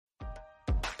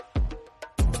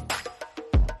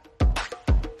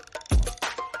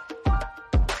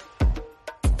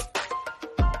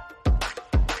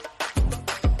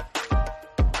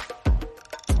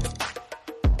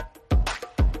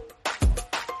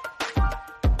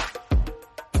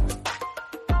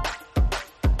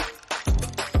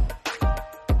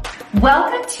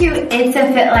Welcome to It's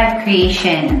a Fit Life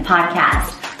Creation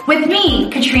podcast with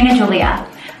me, Katrina Julia.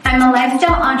 I'm a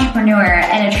lifestyle entrepreneur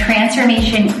and a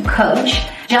transformation coach.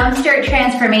 Jumpstart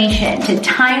transformation to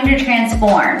time to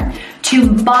transform,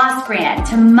 to boss brand,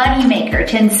 to moneymaker,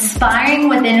 to inspiring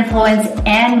with influence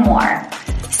and more.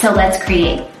 So let's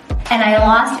create. And I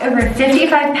lost over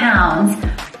 55 pounds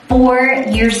 4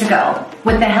 years ago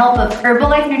with the help of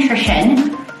Herbalife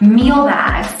Nutrition, meal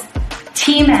bags,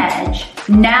 Team Edge,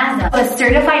 NASA, a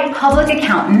certified public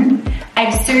accountant.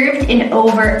 I've served in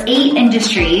over 8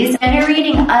 industries,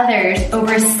 generating others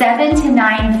over 7 to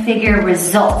 9 figure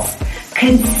results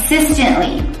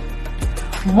consistently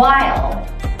while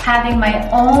having my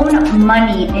own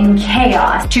money in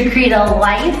chaos to create a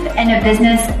life and a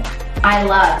business I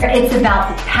love. It's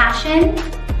about the passion,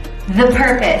 the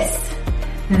purpose,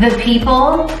 the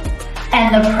people,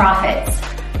 and the profits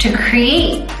to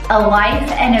create a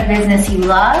life and a business you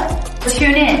love.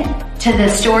 Tune in to the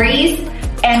stories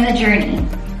and the journey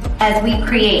as we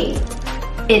create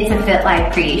It's a Fit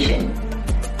Life Creation.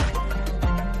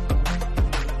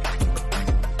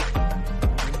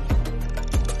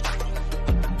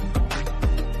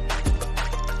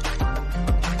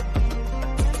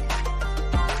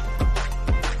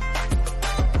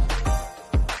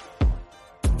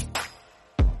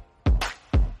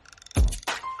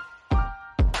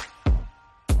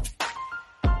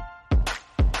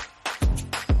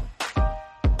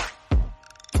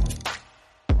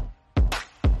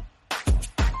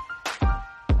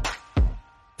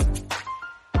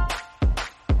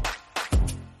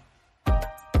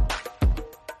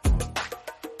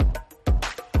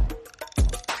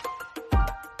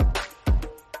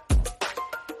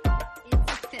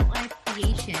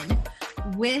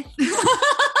 With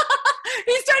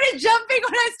he started jumping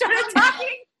when I started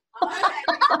talking.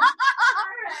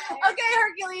 Okay,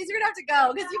 Hercules, you're gonna have to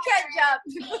go because you can't jump.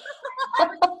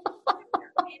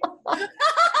 All of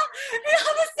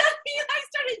a sudden, I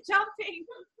started jumping.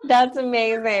 That's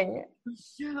amazing.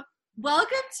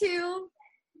 Welcome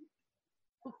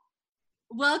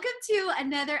to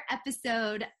another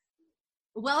episode.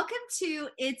 Welcome to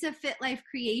It's a Fit Life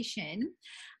Creation.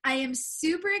 I am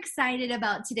super excited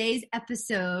about today's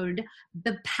episode,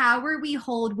 the power we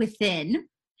hold within,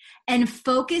 and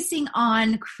focusing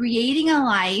on creating a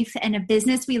life and a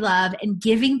business we love and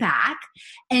giving back.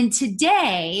 And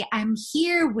today I'm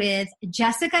here with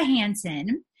Jessica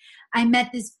Hansen. I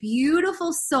met this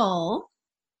beautiful soul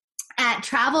at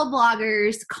Travel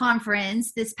Bloggers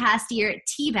Conference this past year at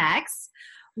TVEX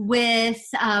with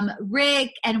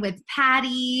Rick and with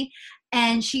Patty.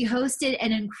 And she hosted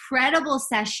an incredible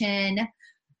session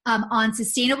on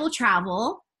sustainable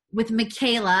travel with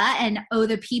Michaela and Oh,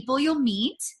 the People You'll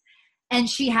Meet. And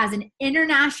she has an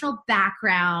international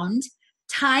background,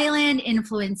 Thailand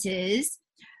influences,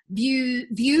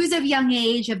 views of young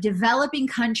age of developing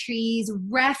countries,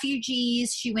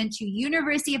 refugees. She went to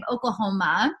University of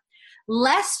Oklahoma,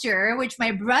 Leicester, which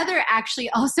my brother actually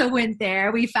also went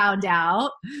there, we found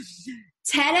out.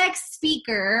 TEDx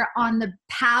speaker on the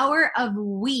power of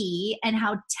we and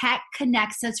how tech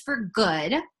connects us for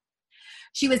good.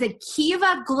 She was a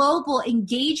Kiva Global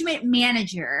Engagement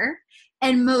Manager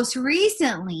and most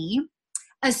recently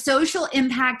a social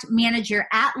impact manager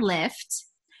at Lyft.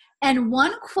 And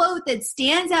one quote that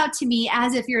stands out to me,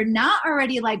 as if you're not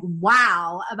already like,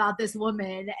 wow, about this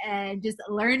woman and just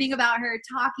learning about her,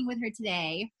 talking with her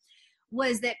today,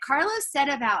 was that Carlos said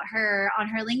about her on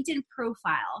her LinkedIn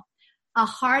profile, a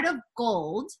heart of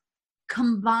gold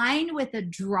combined with a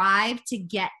drive to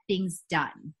get things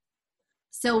done.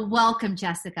 So welcome,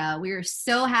 Jessica. We are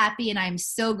so happy and I'm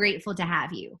so grateful to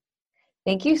have you.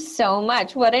 Thank you so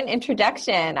much. What an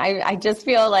introduction. I just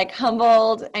feel like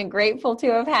humbled and grateful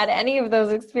to have had any of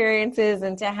those experiences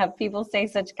and to have people say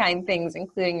such kind things,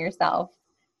 including yourself.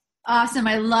 Awesome.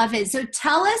 I love it. So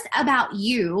tell us about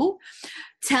you.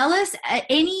 Tell us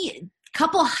any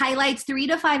couple highlights, 3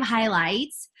 to 5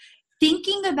 highlights,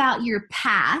 thinking about your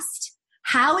past,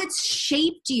 how it's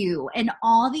shaped you and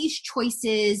all these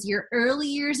choices, your early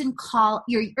years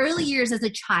your early years as a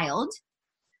child,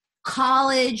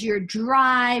 college, your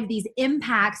drive, these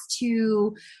impacts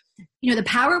to, the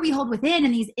power we hold within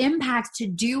and these impacts to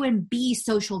do and be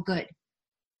social good.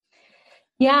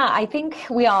 Yeah, I think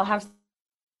we all have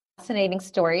fascinating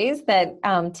stories that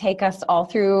take us all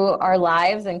through our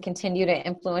lives and continue to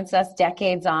influence us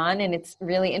decades on. And it's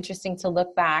really interesting to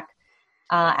look back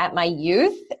at my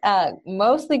youth,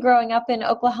 mostly growing up in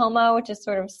Oklahoma, which is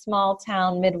sort of small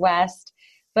town Midwest,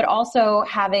 but also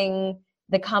having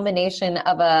the combination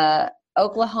of a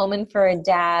Oklahoman for a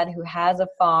dad who has a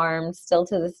farm still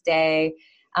to this day,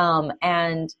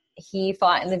 And he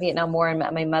fought in the Vietnam War and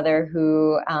met my mother,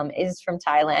 who is from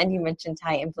Thailand. You mentioned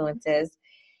Thai influences.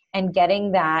 And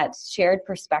getting that shared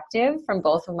perspective from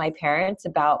both of my parents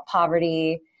about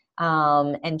poverty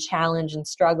and challenge and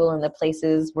struggle in the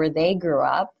places where they grew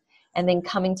up, and then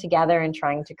coming together and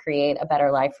trying to create a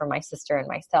better life for my sister and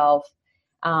myself.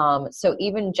 So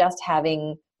even just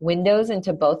having windows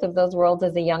into both of those worlds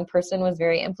as a young person was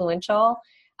very influential.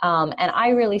 And I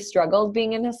really struggled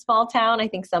being in a small town. I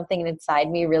think something inside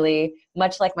me really,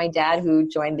 much like my dad who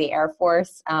joined the Air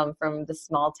Force from the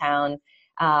small town,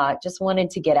 just wanted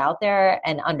to get out there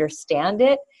and understand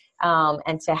it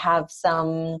and to have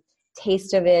some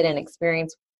taste of it and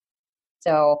experience.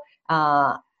 So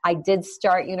I did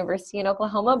start university in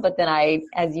Oklahoma, but then I,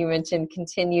 as you mentioned,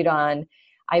 continued on.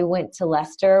 I went to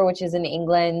Leicester, which is in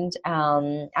England,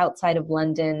 outside of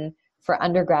London, for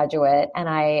undergraduate. And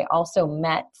I also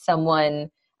met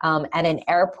someone at an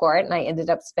airport, and I ended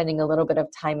up spending a little bit of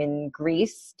time in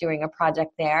Greece doing a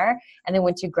project there, and then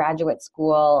went to graduate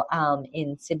school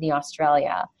in Sydney,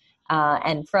 Australia.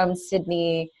 And from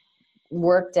Sydney,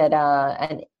 worked at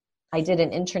I did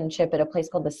an internship at a place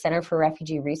called the Center for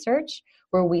Refugee Research,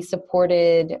 where we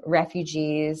supported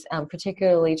refugees,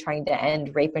 particularly trying to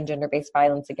end rape and gender-based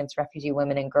violence against refugee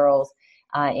women and girls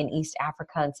in East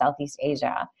Africa and Southeast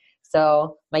Asia.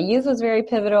 So my youth was very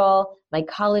pivotal. My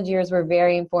college years were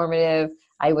very informative.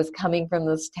 I was coming from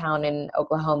this town in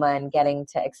Oklahoma and getting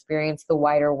to experience the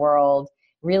wider world,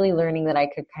 really learning that I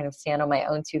could kind of stand on my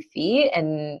own 2 feet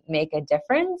and make a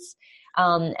difference.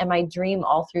 And my dream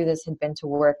all through this had been to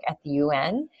work at the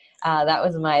UN. That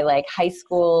was my high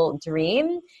school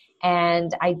dream.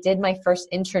 And I did my first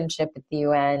internship at the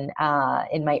UN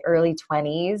in my early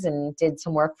 20s and did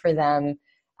some work for them.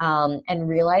 And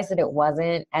realized that it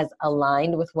wasn't as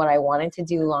aligned with what I wanted to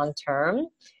do long term.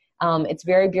 It's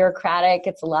very bureaucratic.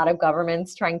 It's a lot of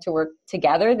governments trying to work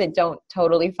together that don't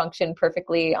totally function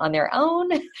perfectly on their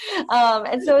own.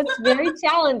 And so it's very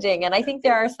challenging. And I think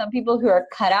there are some people who are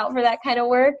cut out for that kind of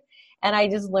work. And I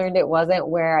just learned it wasn't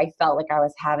where I felt like I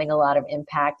was having a lot of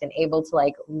impact and able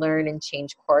to learn and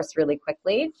change course really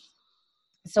quickly.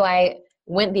 So I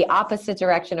went the opposite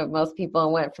direction of most people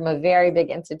and went from a very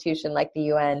big institution like the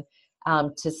UN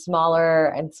to smaller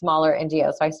and smaller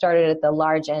NGOs. So I started at the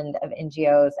large end of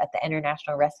NGOs at the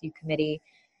International Rescue Committee,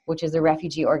 which is a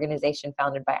refugee organization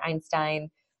founded by Einstein,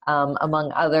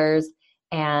 among others,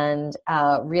 and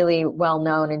really well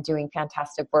known and doing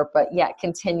fantastic work, but yet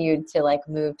continued to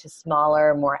move to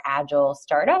smaller, more agile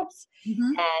startups.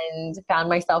 Mm-hmm. And found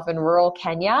myself in rural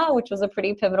Kenya, which was a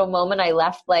pretty pivotal moment. I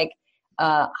left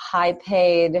a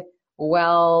high-paid,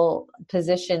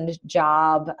 well-positioned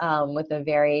job with a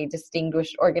very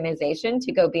distinguished organization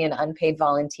to go be an unpaid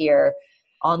volunteer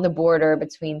on the border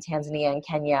between Tanzania and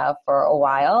Kenya for a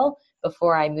while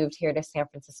before I moved here to San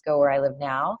Francisco, where I live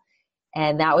now.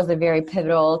 And that was a very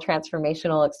pivotal,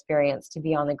 transformational experience to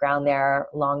be on the ground there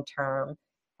long-term.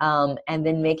 And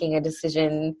then making a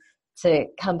decision to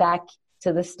come back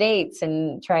to the States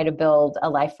and try to build a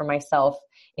life for myself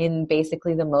in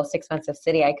basically the most expensive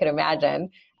city I could imagine,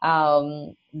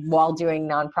 while doing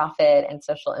nonprofit and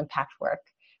social impact work.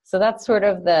 So that's sort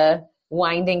of the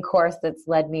winding course that's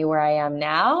led me where I am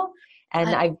now. And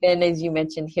I've been, as you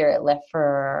mentioned, here at Lyft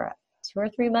for 2 or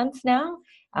 3 months now.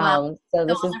 Wow. So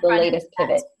this is the latest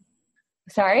pivot.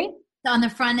 Sorry? So on the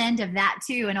front end of that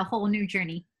too, and a whole new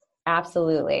journey.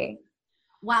 Absolutely.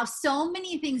 Wow. So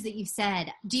many things that you've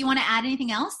said. Do you want to add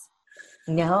anything else?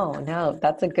 No,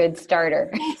 that's a good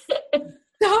starter.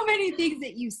 So many things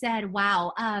that you said.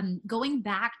 Wow. Going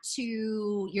back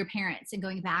to your parents and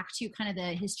going back to kind of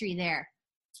the history there.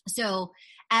 So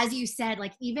as you said,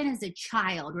 even as a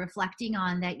child, reflecting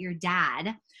on that your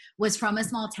dad was from a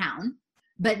small town,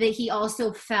 but that he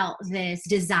also felt this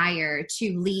desire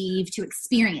to leave, to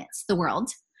experience the world.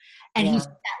 And he took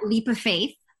that leap of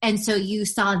faith. And so you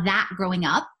saw that growing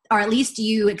up, or at least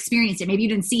you experienced it. Maybe you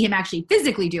didn't see him actually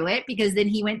physically do it, because then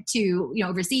he went to,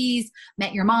 overseas,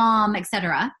 met your mom,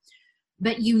 etc.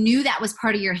 But you knew that was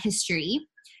part of your history.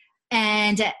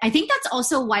 And I think that's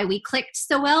also why we clicked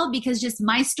so well, because just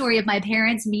my story of my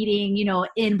parents meeting,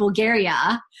 in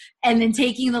Bulgaria, and then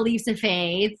taking the leaps of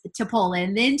faith to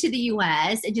Poland, then to the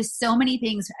US, and just so many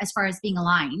things as far as being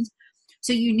aligned.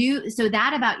 So you knew, so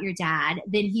that about your dad,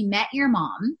 then he met your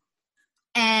mom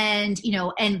and,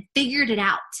 and figured it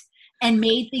out and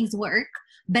made things work.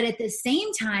 But at the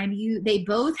same time, they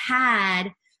both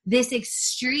had this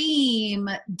extreme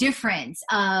difference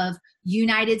of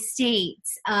United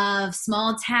States, of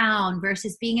small town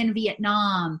versus being in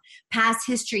Vietnam, past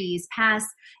histories, past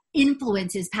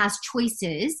influences, past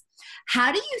choices.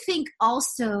 How do you think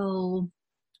also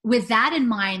with that in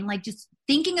mind, like just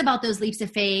thinking about those leaps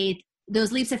of faith,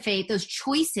 those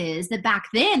choices that back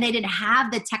then they didn't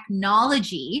have the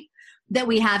technology that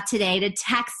we have today to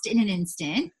text in an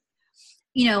instant.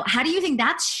 You know, how do you think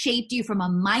that's shaped you from a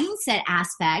mindset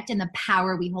aspect and the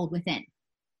power we hold within?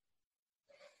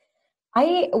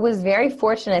 I was very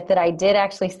fortunate that I did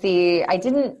actually I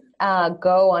didn't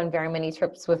go on very many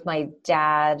trips with my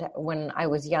dad when I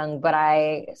was young, but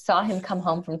I saw him come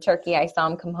home from Turkey. I saw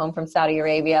him come home from Saudi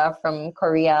Arabia, from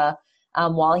Korea,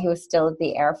 while he was still at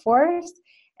the Air Force.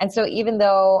 And so even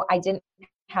though I didn't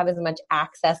have as much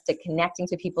access to connecting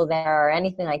to people there or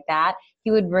anything like that,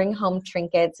 he would bring home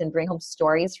trinkets and bring home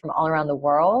stories from all around the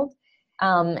world.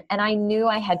 And I knew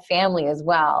I had family as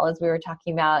well, as we were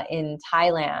talking about in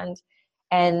Thailand.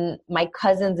 And my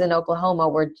cousins in Oklahoma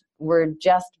were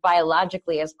just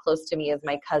biologically as close to me as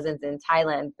my cousins in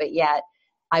Thailand. But yet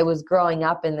I was growing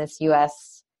up in this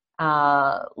U.S.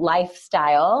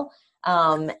 Lifestyle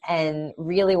and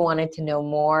really wanted to know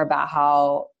more about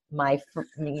how my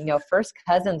first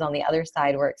cousins on the other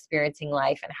side were experiencing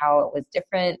life and how it was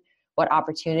different, what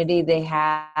opportunity they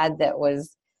had that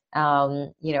was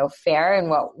fair, and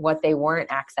what they weren't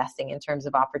accessing in terms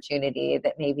of opportunity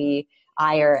that maybe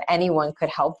I or anyone could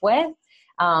help with.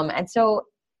 And so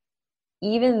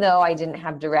even though I didn't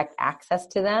have direct access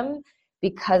to them,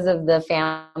 because of the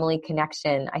family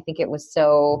connection, I think it was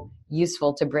so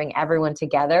useful to bring everyone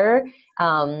together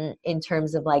in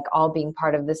terms of like all being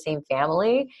part of the same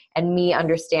family, and me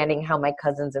understanding how my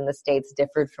cousins in the States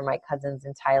differed from my cousins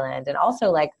in Thailand. And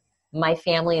also like my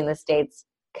family in the States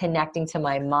connecting to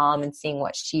my mom and seeing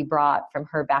what she brought from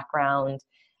her background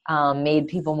made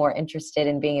people more interested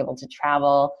in being able to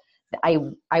travel.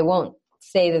 I won't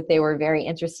say that they were very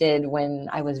interested when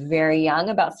I was very young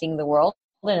about seeing the world.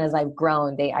 And as I've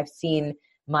grown, I've seen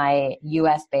my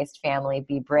US-based family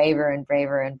be braver and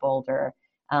braver and bolder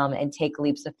and take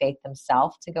leaps of faith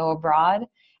themselves to go abroad.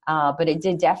 But it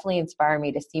did definitely inspire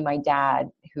me to see my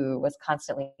dad, who was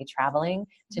constantly traveling,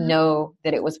 to know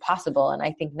that it was possible. And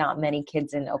I think not many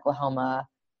kids in Oklahoma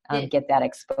get that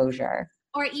exposure.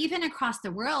 Or even across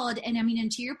the world. And I mean,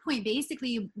 and to your point,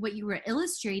 basically what you were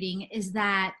illustrating is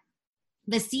that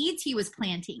the seeds he was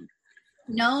planting,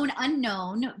 known,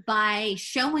 unknown, by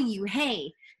showing you,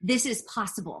 hey, this is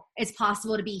possible. It's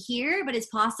possible to be here, but it's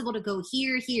possible to go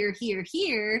here, here, here,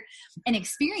 here, and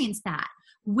experience that.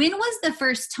 When was the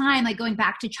first time, like going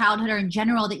back to childhood or in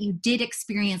general, that you did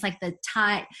experience like the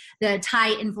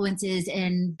Thai influences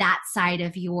in that side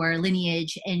of your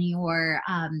lineage and your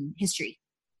history?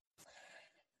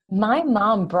 My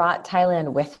mom brought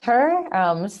Thailand with her.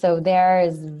 So there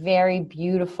is very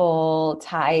beautiful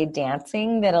Thai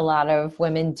dancing that a lot of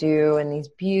women do in these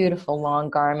beautiful long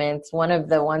garments. One of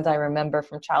the ones I remember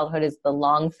from childhood is the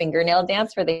long fingernail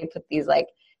dance, where they put these like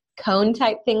cone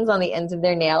type things on the ends of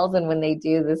their nails. And when they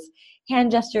do this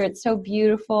hand gesture, it's so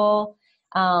beautiful.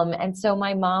 And so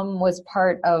my mom was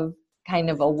part of kind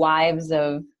of a wives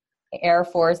of Air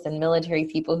Force and military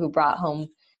people who brought home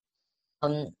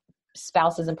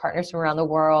spouses and partners from around the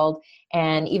world.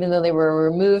 And even though they were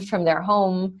removed from their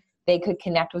home, they could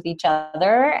connect with each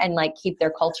other and like keep their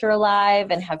culture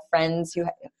alive and have friends who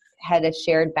had a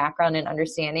shared background and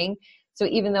understanding. So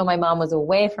even though my mom was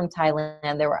away from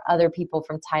Thailand, there were other people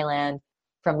from Thailand,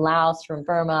 from Laos, from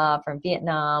Burma, from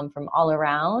Vietnam, from all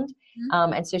around.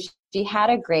 And so she had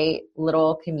a great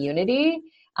little community.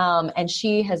 And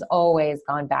she has always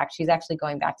gone back. She's actually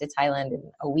going back to Thailand in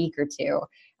a week or two.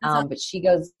 But she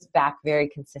goes back very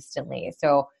consistently.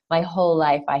 So my whole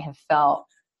life I have felt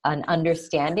an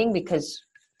understanding, because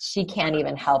she can't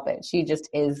even help it. She just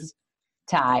is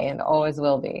Thai and always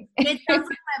will be. It sounds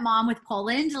like my mom with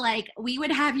Poland. Like we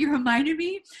would have, you reminded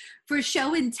me, for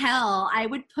show and tell, I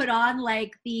would put on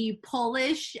like the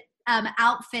Polish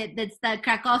outfit that's the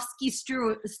Krakowski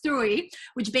strój,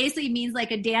 which basically means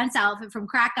like a dance outfit from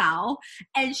Krakow.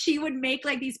 And she would make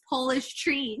like these Polish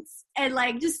treats and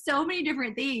like just so many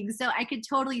different things. So I could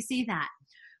totally see that.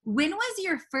 When was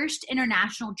your first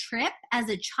international trip as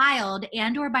a child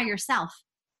and or by yourself?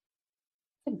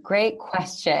 Great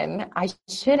question. I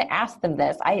should ask them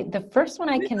this. The first one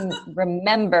I can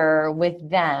remember with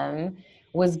them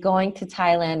was going to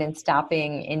Thailand and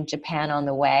stopping in Japan on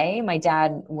the way. My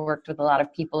dad worked with a lot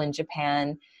of people in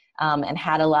Japan and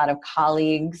had a lot of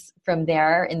colleagues from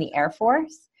there in the Air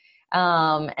Force.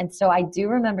 And so I do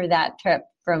remember that trip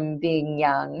from being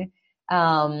young.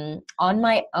 On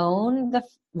my own,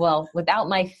 without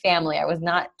my family, I was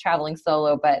not traveling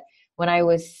solo, but when I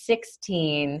was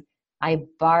 16, I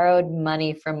borrowed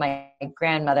money from my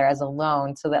grandmother as a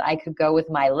loan so that I could go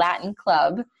with my Latin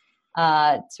club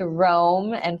to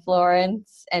Rome and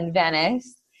Florence and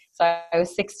Venice. So I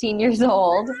was 16 years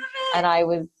old and I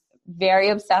was very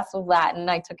obsessed with Latin.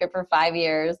 I took it for 5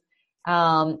 years.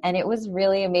 And it was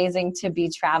really amazing to be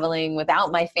traveling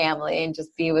without my family and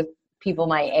just be with people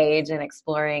my age and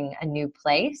exploring a new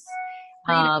place.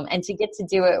 And to get to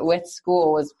do it with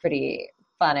school was pretty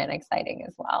fun and exciting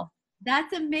as well.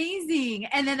 That's amazing.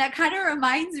 And then that kind of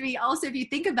reminds me also, if you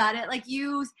think about it, like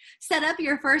you set up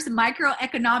your first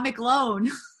microeconomic loan.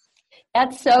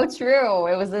 That's so true.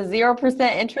 It was a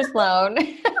 0% interest loan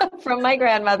from my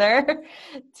grandmother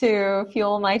to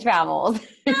fuel my travels.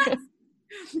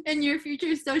 And your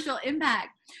future social impact.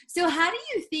 So how do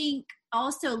you think,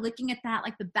 also looking at that,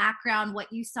 like the background,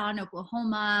 what you saw in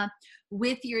Oklahoma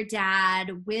with your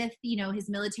dad, with, his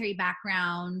military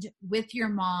background, with your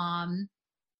mom,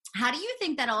 how do you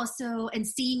think that also, and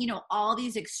seeing, all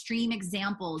these extreme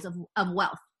examples of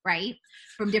wealth, right?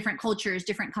 From different cultures,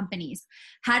 different companies.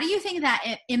 How do you think that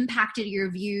it impacted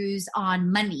your views on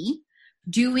money,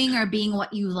 doing or being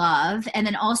what you love, and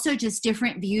then also just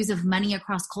different views of money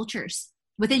across cultures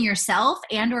within yourself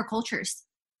and or cultures?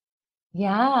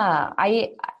 Yeah,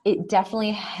 it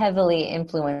definitely heavily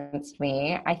influenced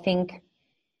me. I think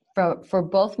for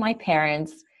both my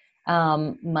parents,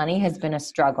 money has been a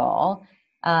struggle.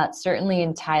 Certainly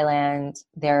in Thailand,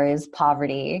 there is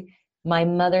poverty. My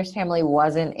mother's family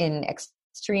wasn't in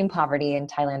extreme poverty in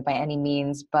Thailand by any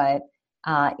means, but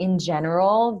in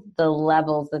general, the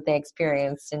levels that they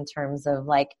experienced in terms of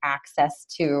like access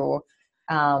to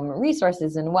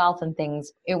resources and wealth and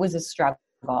things, it was a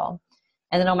struggle.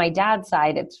 And then on my dad's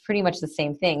side, it's pretty much the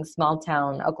same thing. Small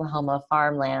town, Oklahoma,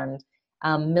 farmland,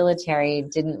 military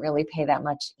didn't really pay that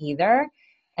much either.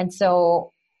 And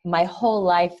so my whole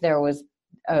life there was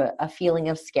a feeling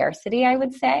of scarcity, I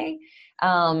would say,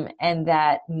 and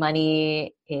that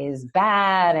money is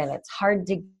bad and it's hard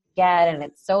to get and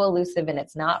it's so elusive and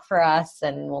it's not for us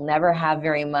and we'll never have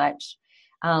very much.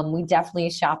 We definitely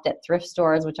shopped at thrift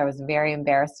stores, which I was very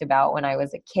embarrassed about when I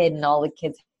was a kid, and all the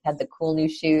kids had the cool new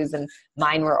shoes and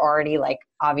mine were already like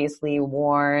obviously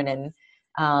worn. And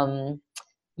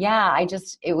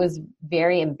it was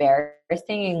very embarrassing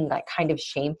and like kind of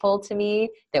shameful to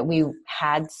me that we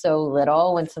had so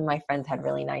little when some of my friends had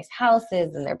really nice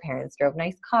houses and their parents drove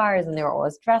nice cars and they were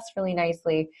always dressed really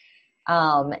nicely.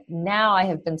 Now I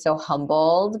have been so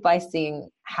humbled by seeing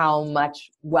how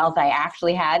much wealth I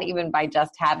actually had, even by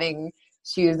just having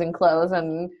shoes and clothes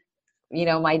and,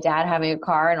 my dad having a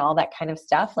car and all that kind of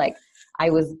stuff. Like I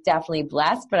was definitely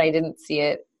blessed, but I didn't see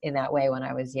it in that way when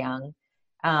I was young.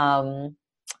 And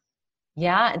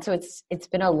so it's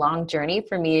been a long journey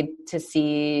for me to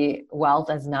see wealth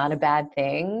as not a bad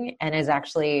thing and as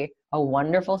actually a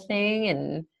wonderful thing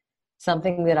and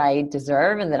something that I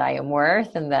deserve and that I am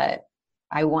worth and that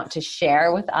I want to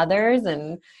share with others.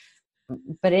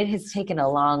 But it has taken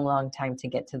a long, long time to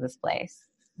get to this place.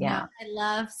 Yeah. I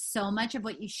love so much of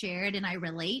what you shared and I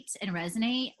relate and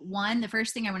resonate. One, the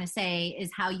first thing I want to say is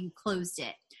how you closed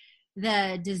it.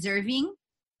 The deserving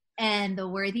and the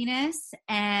worthiness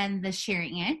and the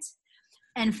sharing it.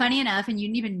 And funny enough, and you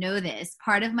didn't even know this,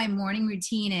 part of my morning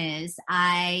routine is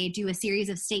I do a series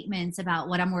of statements about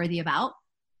what I'm worthy about.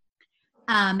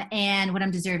 And what I'm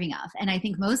deserving of. And I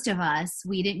think most of us,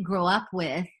 we didn't grow up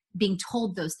with being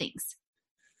told those things.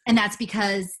 And that's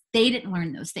because they didn't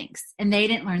learn those things and they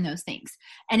didn't learn those things.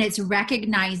 And it's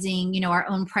recognizing, our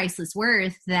own priceless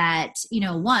worth that,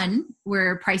 one,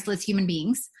 we're priceless human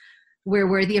beings. We're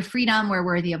worthy of freedom. We're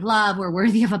worthy of love. We're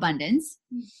worthy of abundance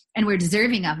and we're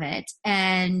deserving of it.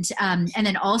 And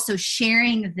then also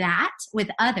sharing that with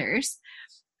others.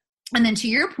 And then to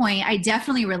your point, I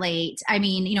definitely relate. I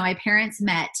mean, my parents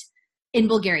met in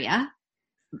Bulgaria,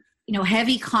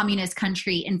 heavy communist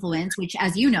country influence, which,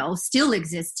 as you know, still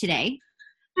exists today.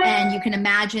 And you can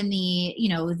imagine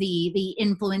the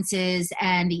influences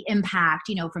and the impact,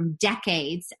 from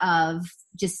decades of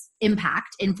just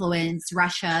impact, influence,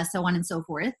 Russia, so on and so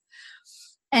forth.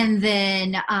 And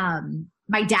then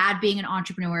my dad being an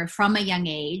entrepreneur from a young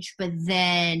age, but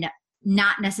then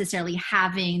not necessarily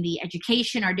having the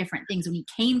education or different things when he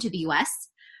came to the US.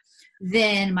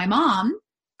 Then my mom,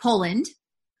 Poland.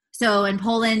 So in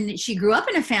Poland, she grew up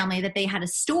in a family that they had a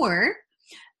store,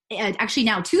 actually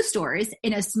now 2 stores,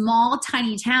 in a small,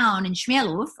 tiny town in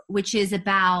Chmielów, which is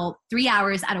about 3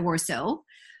 hours out of Warsaw.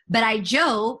 But I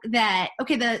joke that,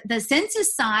 okay, the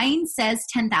census sign says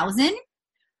 10,000,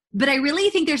 but I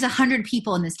really think there's 100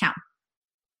 people in this town.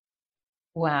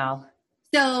 Wow.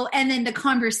 So, and then the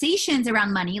conversations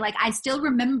around money, like I still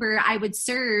remember I would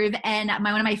serve, and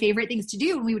one of my favorite things to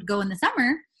do when we would go in the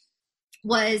summer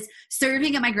was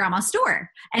serving at my grandma's store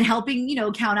and helping,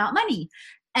 count out money.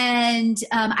 And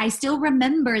I still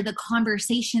remember the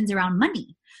conversations around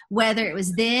money. whether it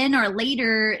was then or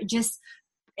later, just,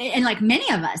 and like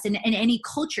many of us in any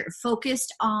culture,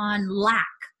 focused on lack,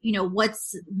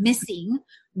 what's missing,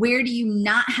 where do you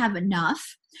not have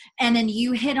enough? And then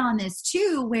you hit on this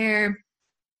too, where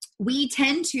we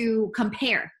tend to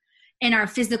compare in our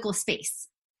physical space,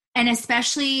 and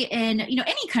especially in,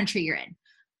 any country you're in.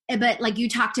 But like you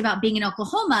talked about being in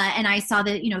Oklahoma, and I saw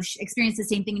that, experienced the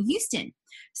same thing in Houston,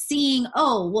 seeing,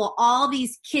 all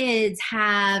these kids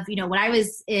have, when I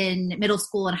was in middle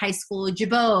school and high school,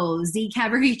 Jabot, Z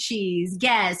Cavariccis,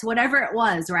 Guess, whatever it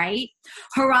was, right?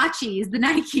 Huaraches, the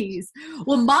Nikes.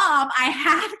 Well, Mom, I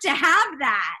have to have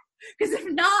that, because if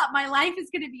not, my life is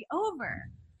going to be over.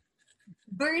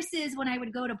 Versus when I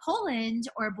would go to Poland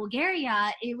or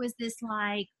Bulgaria, it was this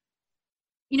like,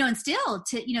 and still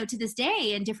to this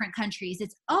day in different countries,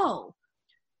 it's,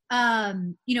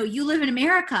 you live in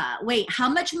America. Wait, how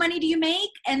much money do you make?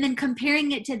 And then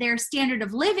comparing it to their standard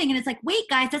of living. And it's like, wait,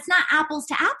 guys, that's not apples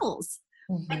to apples.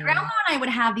 Mm-hmm. My grandma and I would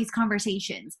have these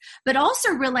conversations, but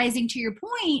also realizing, to your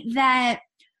point, that,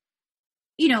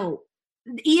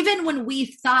 even when we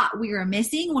thought we were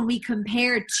missing, when we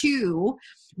compare to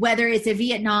whether it's a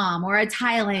Vietnam or a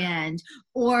Thailand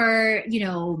or,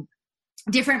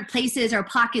 different places or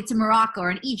pockets in Morocco or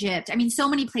in Egypt. I mean, so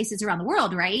many places around the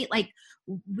world, right? Like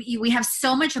we have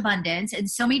so much abundance and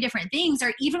so many different things,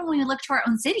 or even when we look to our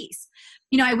own cities.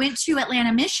 I went to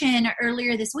Atlanta Mission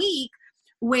earlier this week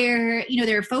where,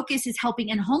 their focus is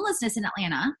helping end homelessness in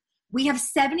Atlanta. We have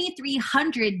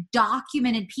 7,300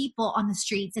 documented people on the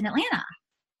streets in Atlanta.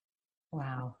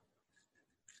 Wow.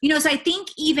 So I think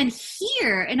even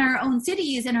here in our own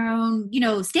cities, in our own,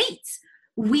 states,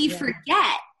 we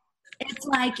forget. It's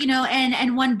like,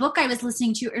 and one book I was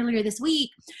listening to earlier this week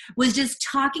was just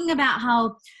talking about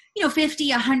how,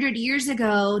 50, 100 years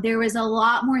ago, there was a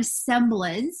lot more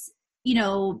semblance,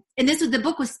 and the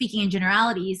book was speaking in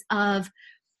generalities of,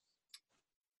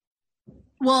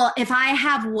 well, if I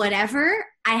have whatever,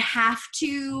 I have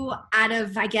to, out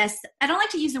of, I guess, I don't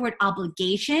like to use the word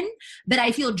obligation, but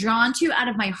I feel drawn to out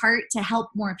of my heart to help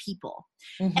more people.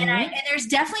 Mm-hmm. And there's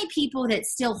definitely people that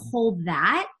still hold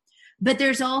that. But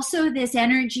there's also this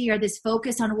energy or this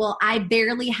focus on, well, I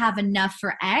barely have enough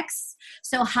for X,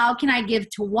 so how can I give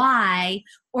to Y?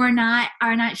 Or not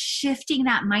shifting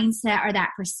that mindset or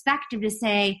that perspective to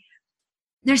say,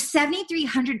 there's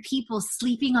 7,300 people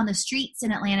sleeping on the streets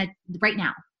in Atlanta right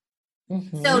now.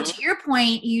 Mm-hmm. So to your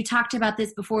point, you talked about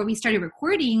this before we started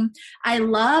recording. I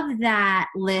love that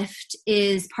Lyft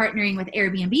is partnering with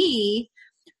Airbnb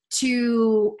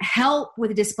to help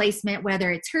with displacement, whether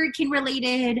it's hurricane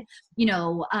related,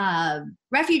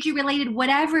 refugee related,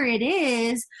 whatever it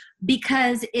is,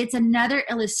 because it's another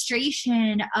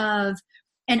illustration of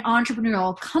an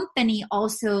entrepreneurial company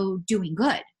also doing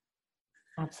good.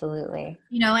 Absolutely.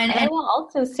 And I will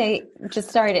also say, just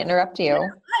sorry to interrupt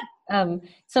you.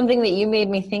 Something that you made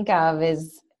me think of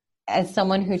is, as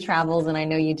someone who travels, and I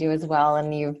know you do as well,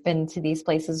 and you've been to these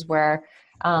places where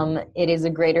it is a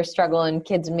greater struggle and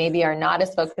kids maybe are not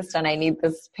as focused on, I need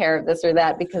this pair of this or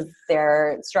that, because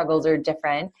their struggles are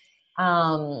different.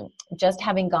 Just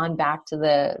having gone back to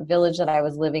the village that I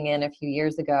was living in a few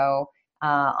years ago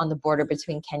on the border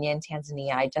between Kenya and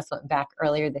Tanzania, I just went back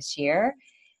earlier this year,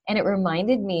 and it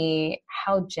reminded me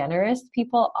how generous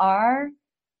people are,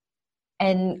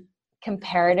 and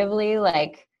comparatively,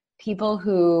 like people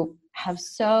who have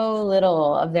so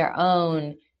little of their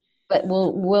own, but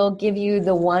will give you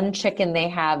the one chicken they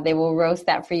have. They will roast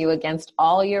that for you against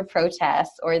all your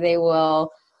protests, or they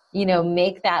will,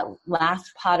 make that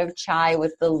last pot of chai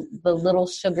with the little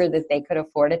sugar that they could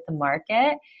afford at the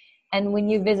market. And when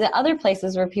you visit other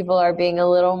places where people are being a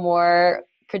little more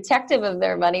protective of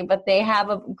their money, but they have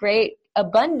a great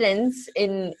abundance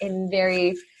in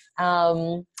very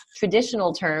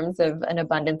traditional terms of an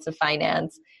abundance of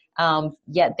finance,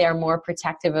 yet they're more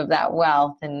protective of that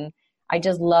wealth. And I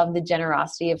just love the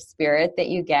generosity of spirit that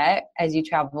you get as you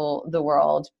travel the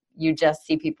world. You just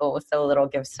see people with so little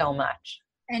give so much.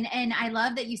 And I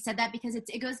love that you said that, because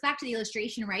it goes back to the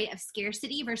illustration, right, of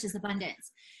scarcity versus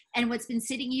abundance. And what's been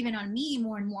sitting even on me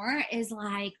more and more is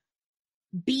like,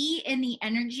 be in the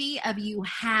energy of you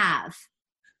have.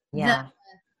 Yeah.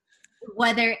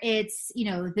 Whether it's,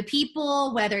 the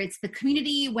people, whether it's the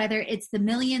community, whether it's the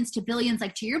millions to billions,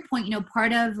 like to your point,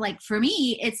 part of, like, for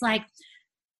me, it's like,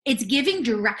 it's giving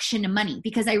direction to money,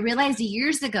 because I realized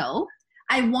years ago,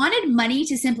 I wanted money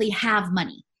to simply have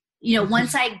money.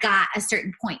 Once I got a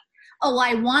certain point,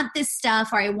 I want this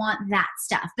stuff or I want that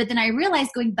stuff. But then I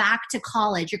realized, going back to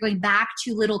college or going back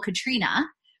to little Katrina,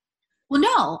 well,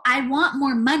 no, I want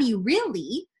more money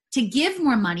really to give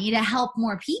more money to help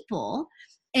more people.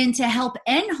 and to help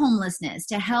end homelessness,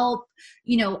 to help,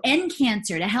 end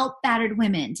cancer, to help battered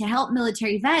women, to help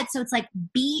military vets. So it's like,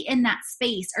 be in that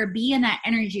space or be in that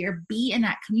energy or be in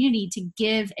that community to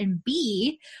give and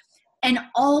be, and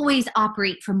always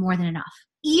operate for more than enough.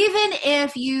 Even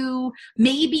if you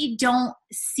maybe don't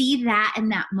see that in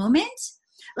that moment,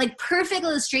 like perfect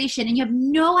illustration, and you have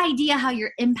no idea how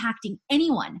you're impacting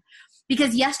anyone.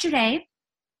 Because yesterday,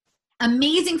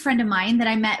 amazing friend of mine that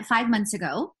I met 5 months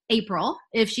ago, April,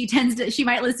 if she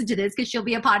might listen to this because she'll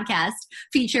be a podcast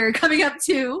feature coming up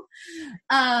too.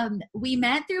 We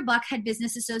met through Buckhead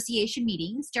Business Association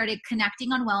meetings, started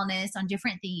connecting on wellness, on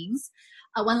different things.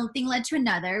 One thing led to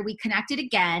another. We connected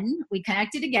again. We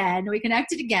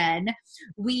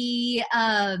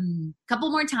couple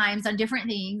more times on different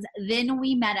things. Then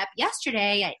we met up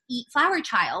yesterday at Eat Flower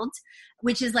Child,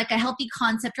 which is like a healthy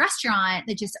concept restaurant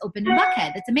that just opened in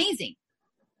Buckhead. That's amazing.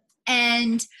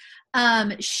 And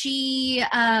I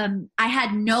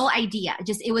had no idea.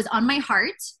 It was on my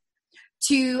heart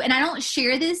and I don't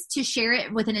share this to share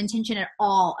it with an intention at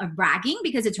all of bragging,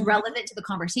 because it's relevant to the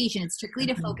conversation. It's strictly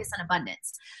to focus on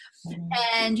abundance.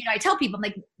 And, I tell people, I'm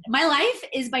like, my life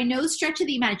is by no stretch of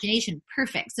the imagination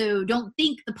perfect. So don't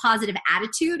think the positive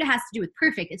attitude has to do with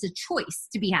perfect. It's a choice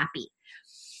to be happy.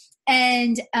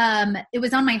 And it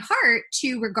was on my heart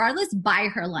to, regardless, buy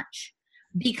her lunch,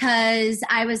 because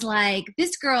I was like,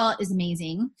 this girl is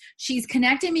amazing. She's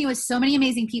connected me with so many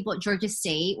amazing people at Georgia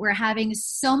State. We're having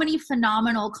so many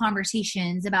phenomenal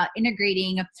conversations about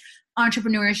integrating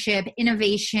entrepreneurship,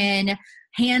 innovation,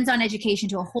 hands-on education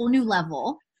to a whole new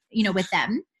level, with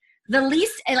them. The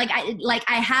least, I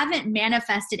haven't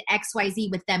manifested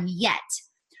XYZ with them yet,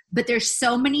 but there's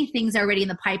so many things already in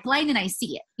the pipeline, and I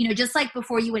see it. Just like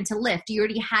before you went to Lyft, you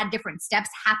already had different steps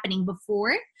happening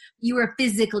before you were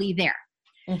physically there.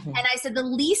 Mm-hmm. And I said, the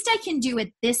least I can do at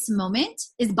this moment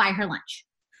is buy her lunch.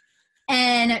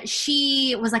 And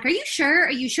she was like, are you sure?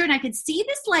 Are you sure? And I could see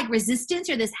this like resistance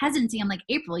or this hesitancy. I'm like,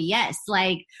 April, yes.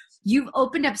 Like, you've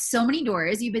opened up so many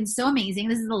doors. You've been so amazing.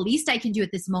 This is the least I can do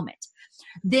at this moment.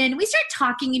 Then we start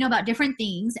talking, about different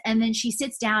things. And then she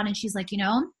sits down and she's like,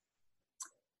 and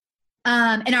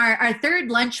our third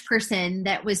lunch person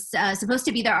that was supposed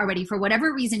to be there already, for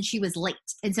whatever reason, she was late.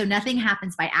 And so nothing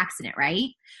happens by accident, right?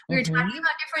 We were talking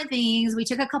about different things. We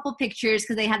took a couple pictures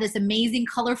because they had this amazing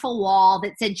colorful wall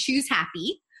that said choose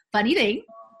happy. Funny thing.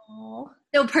 Aww.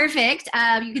 So perfect.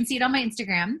 You can see it on my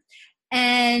Instagram.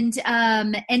 And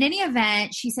in any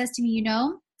event, she says to me,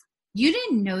 you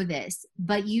didn't know this,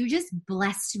 but you just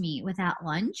blessed me with that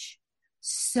lunch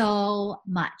so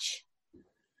much.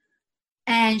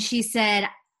 And she said,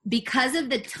 because of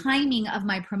the timing of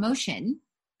my promotion,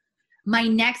 my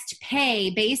next pay,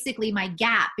 basically my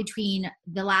gap between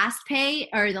the last pay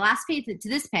to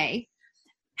this pay,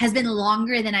 has been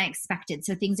longer than I expected.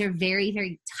 So things are very,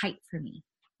 very tight for me.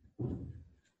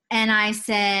 And I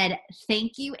said,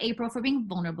 thank you, April, for being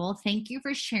vulnerable. Thank you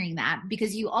for sharing that,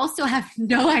 because you also have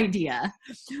no idea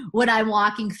what I'm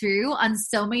walking through on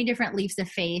so many different leaps of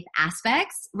faith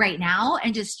aspects right now,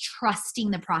 and just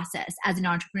trusting the process as an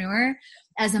entrepreneur,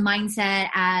 as a mindset,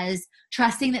 as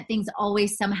trusting that things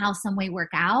always somehow, some way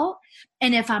work out.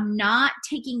 And if I'm not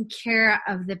taking care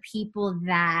of the people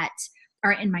that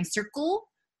are in my circle,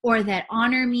 or that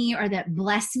honor me, or that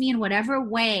bless me in whatever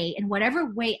way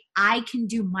I can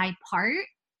do my part,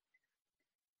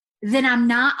 then I'm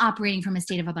not operating from a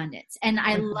state of abundance. And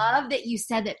I love that you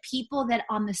said that people that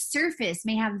on the surface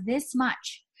may have this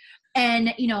much,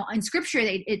 and in scripture,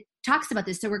 it talks about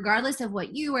this. So regardless of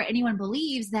what you or anyone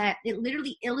believes, that it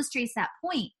literally illustrates that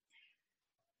point,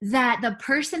 that the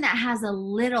person that has a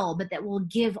little, but that will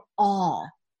give all,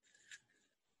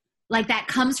 like that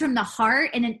comes from the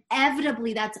heart, and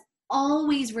inevitably that's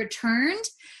always returned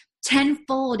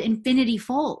tenfold, infinity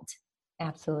fold.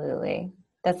 Absolutely.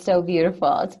 That's so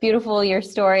beautiful. It's beautiful, your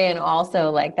story, and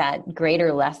also like that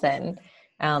greater lesson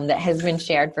that has been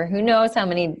shared for who knows how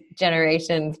many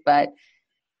generations, but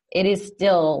it is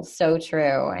still so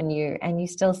true, and you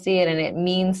still see it, and it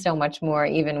means so much more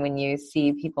even when you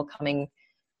see people coming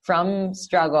from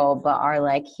struggle but are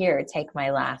like, here, take my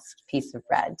last piece of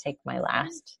bread, take my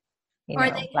last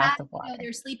glass of water.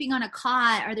 They're sleeping on a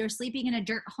cot, or they're sleeping in a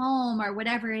dirt home, or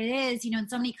whatever it is, in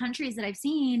so many countries that I've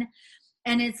seen.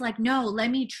 And it's like, no, let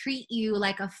me treat you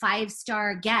like a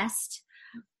 5-star guest.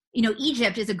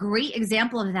 Egypt is a great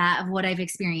example of that, of what I've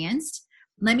experienced.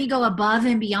 Let me go above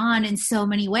and beyond in so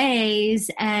many ways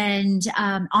and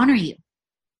honor you.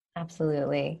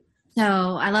 Absolutely. So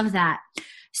I love that.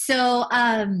 So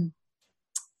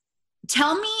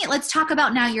let's talk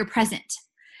about now your present.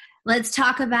 Let's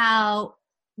talk about,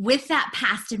 with that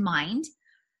past in mind,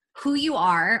 who you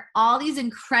are, all these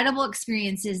incredible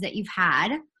experiences that you've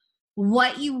had,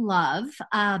 what you love,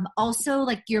 also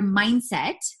like your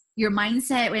mindset,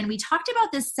 when we talked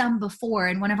about this some before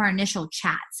in one of our initial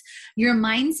chats, your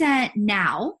mindset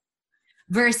now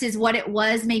versus what it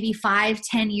was maybe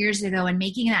 5-10 years ago, and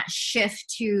making that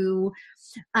shift to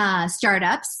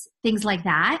startups, things like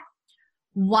that,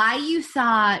 why you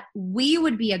thought we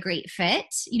would be a great fit,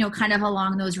 kind of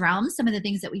along those realms, some of the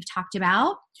things that we've talked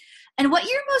about, and what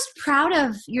you're most proud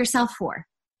of yourself for.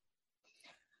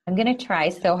 I'm going to try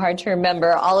so hard to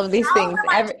remember all of these things.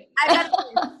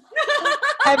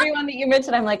 Everyone that you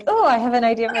mentioned, I'm like, oh, I have an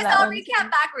idea for that I'll one. recap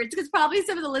backwards because probably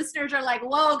some of the listeners are like,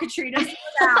 whoa, Katrina,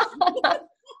 slow down.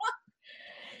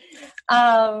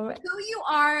 Who you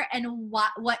are and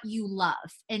what you love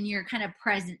in your kind of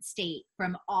present state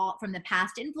from the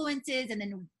past influences, and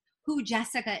then who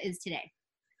Jessica is today.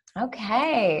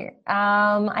 Okay.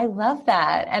 I love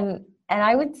that. And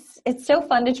it's so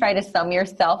fun to try to sum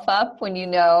yourself up when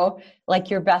like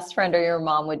your best friend or your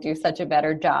mom would do such a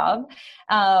better job.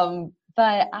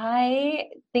 But I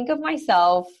think of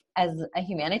myself as a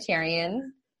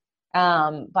humanitarian,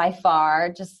 by far,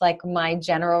 just like my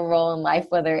general role in life,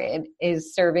 whether it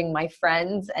is serving my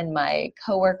friends and my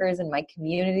coworkers and my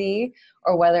community,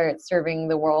 or whether it's serving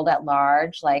the world at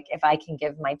large. Like if I can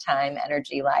give my time,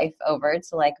 energy, life over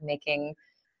to like making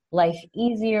life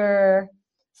easier,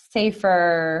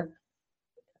 safer,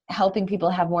 helping people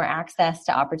have more access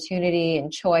to opportunity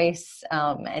and choice,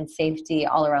 and safety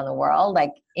all around the world.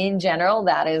 Like in general,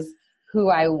 that is who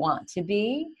I want to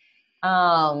be.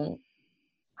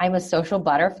 I'm a social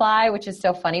butterfly, which is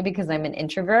so funny because I'm an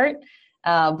introvert,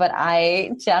 but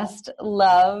I just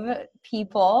love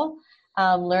people,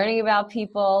 learning about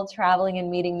people, traveling and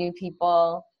meeting new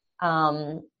people.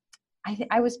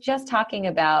 I was just talking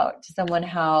about to someone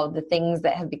how the things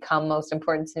that have become most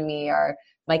important to me are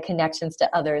my connections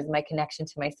to others, my connection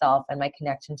to myself, and my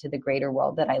connection to the greater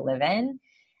world that I live in.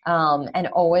 And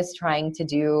always trying to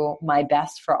do my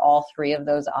best for all three of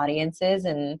those audiences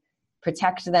and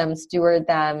protect them, steward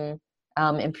them,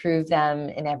 improve them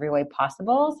in every way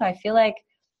possible. So I feel like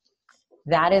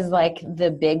that is like the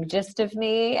big gist of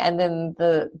me. And then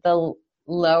the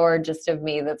lower gist of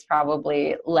me that's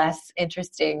probably less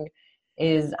interesting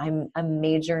is I'm a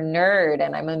major nerd,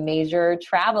 and I'm a major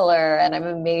traveler, and I'm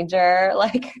a major,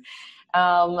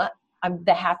 I'm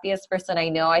the happiest person I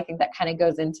know. I think that kind of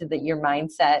goes into your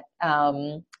mindset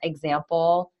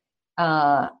example.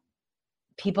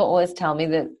 People always tell me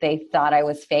that they thought I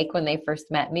was fake when they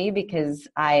first met me because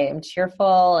I am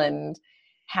cheerful and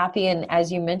happy. And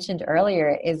as you mentioned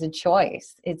earlier, is a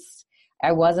choice.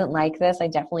 I wasn't like this. I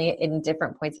definitely, in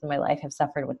different points in my life, have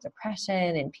suffered with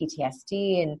depression and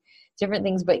PTSD and different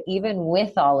things. But even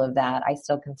with all of that, I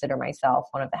still consider myself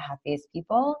one of the happiest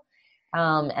people.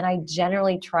 And I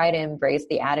generally try to embrace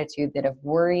the attitude that if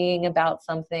worrying about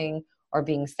something or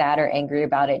being sad or angry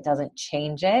about it doesn't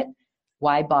change it,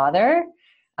 why bother?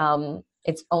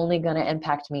 It's only going to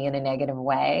impact me in a negative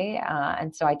way.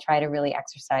 And so I try to really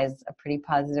exercise a pretty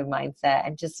positive mindset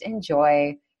and just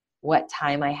enjoy what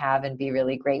time I have and be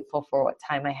really grateful for what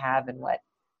time I have and what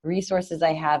resources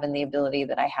I have and the ability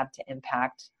that I have to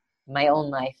impact my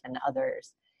own life and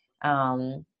others.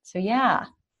 So yeah,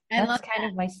 that's kind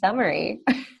of my summary.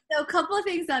 So a couple of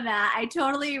things on that. I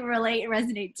totally relate and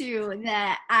resonate too,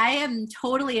 that I am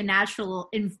totally a natural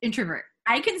introvert.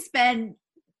 I can spend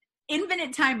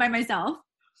infinite time by myself.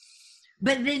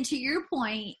 But then to your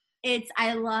point,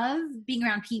 I love being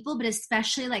around people, but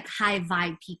especially like high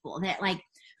vibe people that like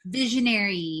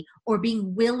visionary or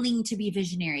being willing to be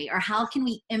visionary, or how can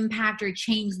we impact or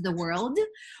change the world,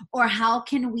 or how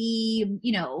can we,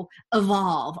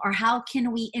 evolve, or how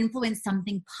can we influence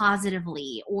something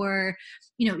positively, or,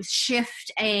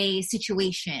 shift a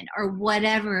situation or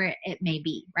whatever it may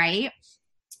be. Right.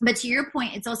 But to your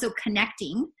point, it's also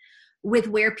connecting with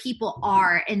where people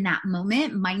are in that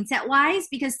moment, mindset wise,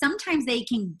 because sometimes they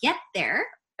can get there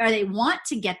or they want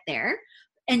to get there.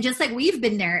 And just like we've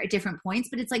been there at different points,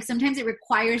 but it's like sometimes it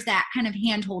requires that kind of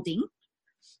hand holding,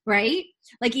 right?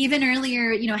 Like even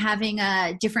earlier, having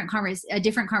a different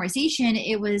conversation,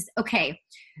 it was, okay,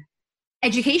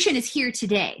 education is here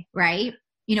today, right?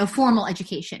 Formal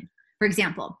education, for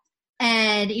example.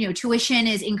 And, tuition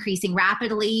is increasing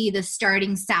rapidly. The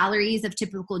starting salaries of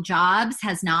typical jobs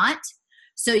has not.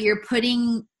 So you're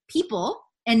putting people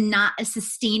in not a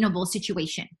sustainable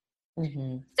situation.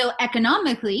 Mm-hmm. So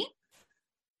economically,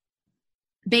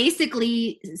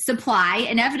 basically supply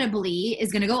inevitably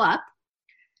is going to go up.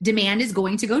 Demand is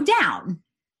going to go down.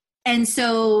 And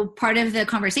so part of the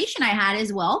conversation I had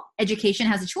is, well, education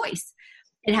has a choice.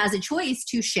 It has a choice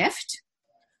to shift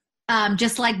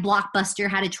just like Blockbuster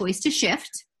had a choice to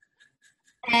shift.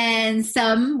 And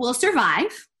some will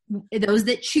survive, those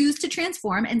that choose to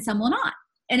transform, and some will not.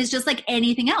 And it's just like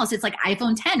anything else. It's like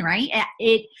iPhone 10, right?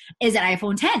 It is an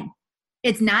iPhone 10.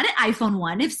 It's not an iPhone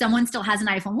 1. If someone still has an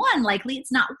iPhone 1, likely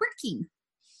it's not working.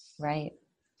 Right.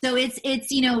 So it's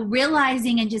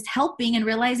realizing and just helping, and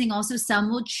realizing also some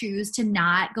will choose to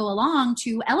not go along,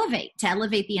 to elevate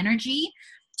the energy,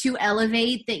 to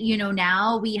elevate that,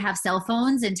 now we have cell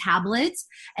phones and tablets,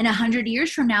 and 100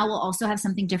 years from now, we'll also have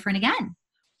something different again.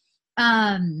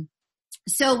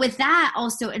 So with that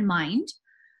also in mind,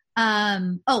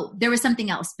 there was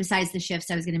something else besides the shifts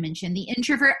I was going to mention. The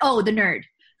introvert, the nerd.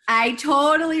 I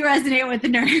totally resonate with the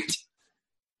nerd.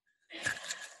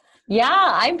 Yeah,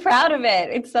 I'm proud of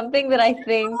it. It's something that I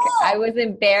think I was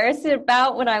embarrassed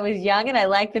about when I was young, and I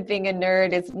like that being a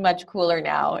nerd is much cooler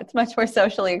now. It's much more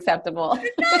socially acceptable.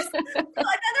 Yes.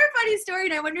 Another funny story,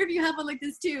 and I wonder if you have one like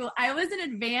this too. I was in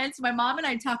advanced. My mom and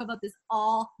I talk about this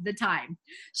all the time.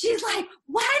 She's like,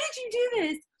 "Why did you do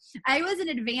this?" I was in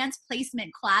advanced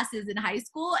placement classes in high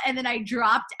school, and then I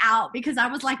dropped out because I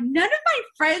was like, none of my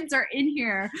friends are in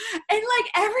here. And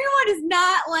like, everyone is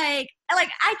not like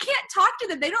I can't talk to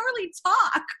them. They don't really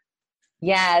talk.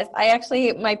 Yes.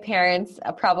 My parents,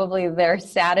 probably their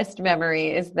saddest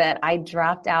memory is that I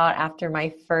dropped out after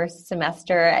my first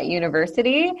semester at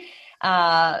university.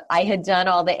 I had done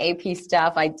all the AP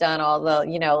stuff. I'd done all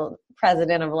the,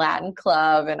 president of Latin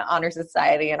Club and Honor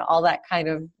Society and all that kind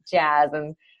of jazz.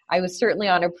 And I was certainly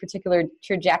on a particular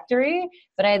trajectory,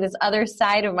 but I had this other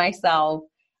side of myself,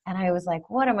 and I was like,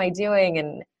 what am I doing?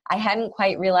 And I hadn't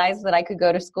quite realized that I could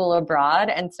go to school abroad.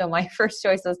 And so my first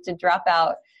choice was to drop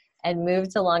out and move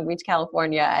to Long Beach,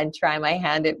 California, and try my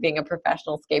hand at being a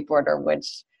professional skateboarder,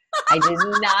 which I did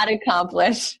not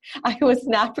accomplish. I was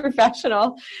not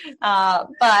professional.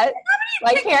 But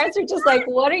my parents are just like,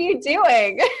 what are you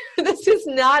doing? This is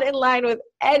not in line with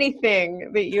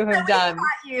anything that you have done.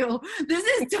 This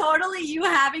is totally you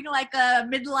having like a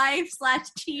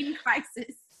midlife/teen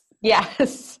crisis.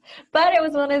 Yes. But it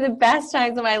was one of the best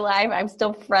times of my life. I'm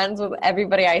still friends with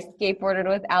everybody I skateboarded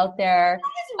with out there.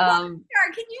 Can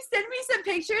you send me some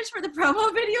pictures for the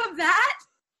promo video of that?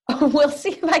 We'll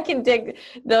see if I can dig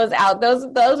those out. Those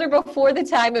are before the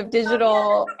time of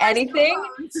digital anything.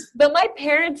 But my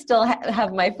parents still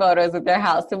have my photos at their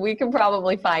house, so we can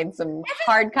probably find some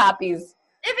hard copies.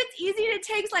 If it's easy and it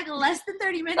takes like less than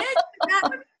 30 minutes, that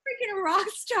would be freaking a rock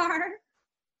star.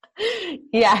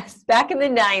 Yes, back in the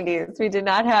 90s, we did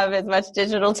not have as much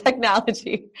digital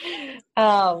technology.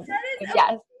 That is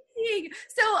yes.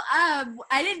 So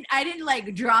I didn't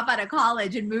like drop out of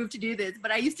college and move to do this, but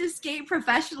I used to skate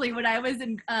professionally when I was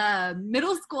in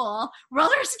middle school,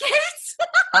 roller skates.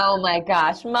 Oh my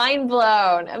gosh, mind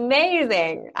blown.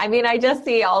 Amazing. I mean, I just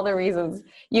see all the reasons.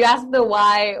 You ask the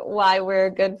why we're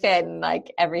a good fit, and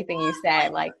like everything you say,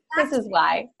 I'm like, this is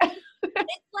why.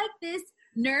 It's like this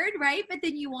nerd, right? But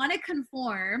then you want to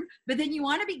conform, but then you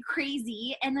want to be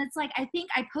crazy. And it's like, I think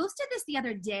I posted this the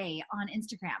other day on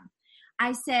Instagram.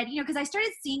 I said, because I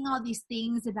started seeing all these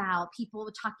things about people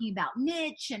talking about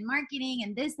niche and marketing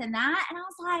and this and that. And I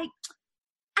was like,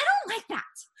 I don't like that.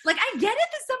 Like, I get it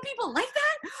that some people like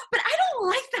that, but I don't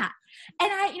like that.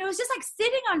 And it was just like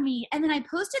sitting on me. And then I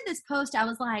posted this post. I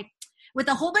was like, with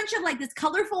a whole bunch of like this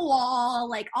colorful wall,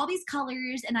 like all these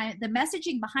colors. And the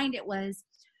messaging behind it was,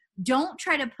 don't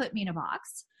try to put me in a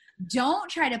box. Don't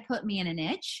try to put me in a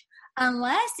niche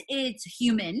unless it's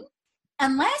human.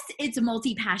 Unless it's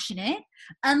multi-passionate,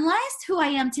 unless who I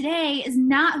am today is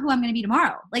not who I'm going to be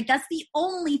tomorrow. Like, that's the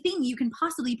only thing you can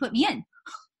possibly put me in.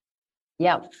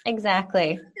 Yep,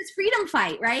 exactly. This freedom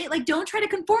fight, right? Like, don't try to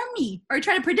conform me or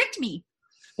try to predict me.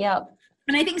 Yep.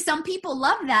 And I think some people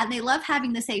love that. And they love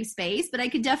having the safe space, but I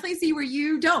could definitely see where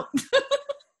you don't.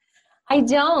 I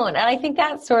don't. And I think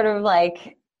that sort of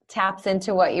like taps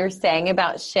into what you're saying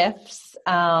about shifts.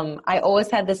 I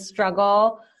always had this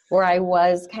struggle where I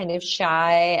was kind of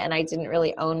shy and I didn't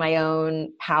really own my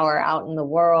own power out in the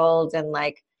world. And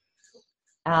like,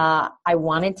 I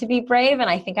wanted to be brave, and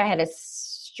I think I had a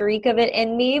streak of it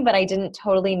in me, but I didn't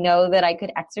totally know that I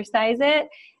could exercise it.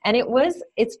 And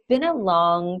it's been a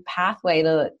long pathway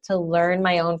to learn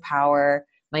my own power,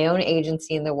 my own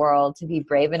agency in the world, to be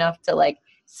brave enough to like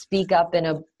speak up in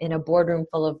a boardroom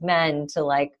full of men, to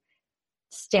like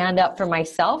stand up for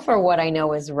myself or what I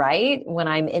know is right when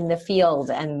I'm in the field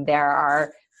and there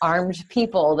are armed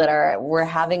people that we're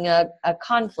having a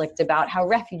conflict about how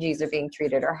refugees are being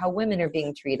treated or how women are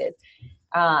being treated.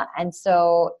 And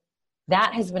so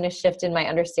that has been a shift in my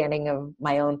understanding of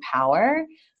my own power.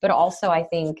 But also I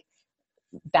think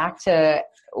back to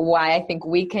why I think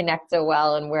we connect so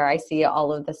well and where I see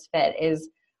all of this fit is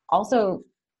also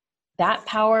that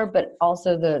power, but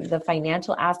also the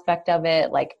financial aspect of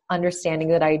it, like understanding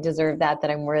that I deserve that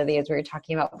I'm worthy, as we were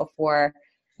talking about before.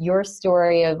 Your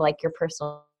story of like your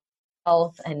personal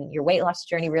health and your weight loss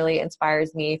journey really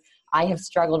inspires me. I have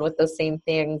struggled with those same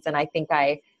things. And I think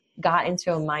I got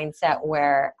into a mindset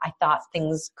where I thought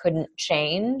things couldn't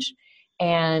change.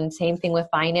 And same thing with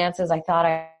finances. I thought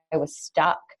I was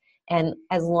stuck. And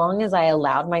as long as I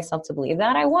allowed myself to believe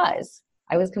that, I was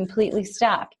completely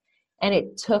stuck. And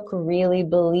it took really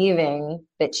believing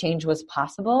that change was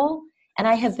possible. And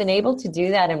I have been able to do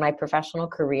that in my professional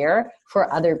career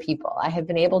for other people. I have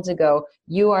been able to go,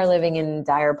 you are living in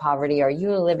dire poverty, or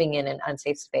you are living in an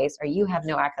unsafe space, or you have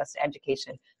no access to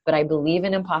education. But I believe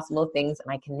in impossible things,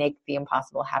 and I can make the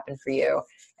impossible happen for you.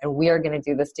 And we are going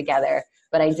to do this together.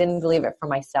 But I didn't believe it for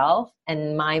myself.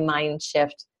 And my mind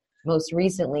shift most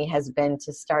recently has been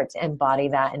to start to embody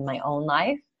that in my own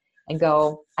life and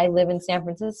go, I live in San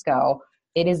Francisco.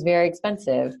 It is very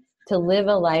expensive to live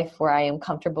a life where I am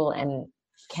comfortable and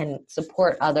can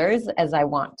support others as I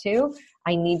want to.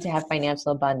 I need to have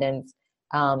financial abundance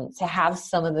to have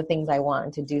some of the things I want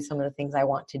and to do some of the things I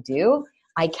want to do.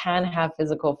 I can have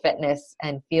physical fitness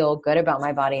and feel good about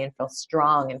my body and feel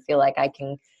strong and feel like I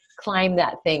can climb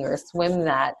that thing or swim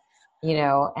that,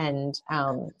 and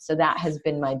so that has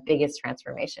been my biggest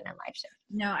transformation in life shift.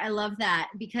 No, I love that,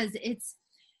 because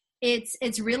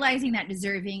it's realizing that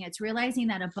deserving, it's realizing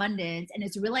that abundance, and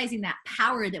it's realizing that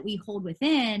power that we hold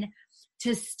within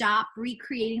to stop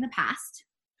recreating the past,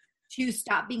 to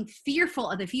stop being fearful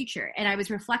of the future. And I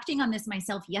was reflecting on this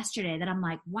myself yesterday, that I'm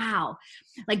like, wow,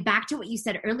 like back to what you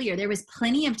said earlier, there was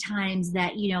plenty of times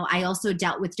that, I also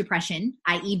dealt with depression,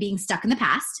 i.e. being stuck in the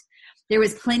past. There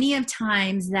was plenty of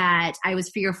times that I was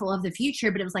fearful of the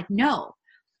future, but it was like, no,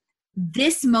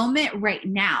 this moment right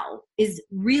now is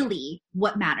really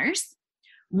what matters.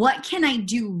 What can I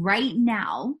do right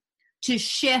now to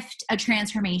shift a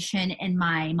transformation in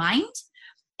my mind,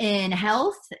 in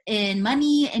health, in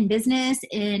money, in business,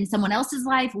 in someone else's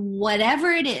life, whatever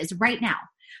it is right now?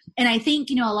 And I think,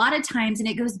 a lot of times, and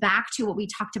it goes back to what we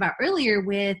talked about earlier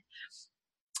with,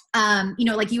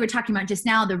 like you were talking about just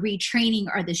now, the retraining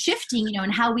or the shifting,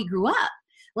 and how we grew up.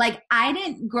 Like, I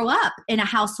didn't grow up in a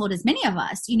household, as many of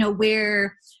us,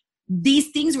 where these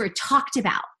things were talked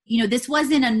about. This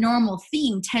wasn't a normal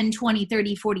thing 10, 20,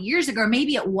 30, 40 years ago.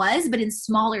 Maybe it was, but in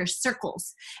smaller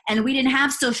circles. And we didn't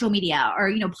have social media, or,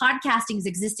 podcasting has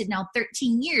existed now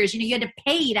 13 years. You had to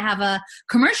pay to have a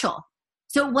commercial.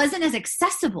 So it wasn't as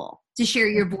accessible to share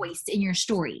your voice and your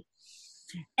story.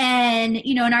 And,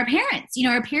 and our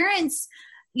parents,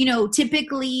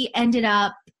 typically ended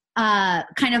up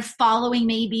kind of following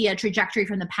maybe a trajectory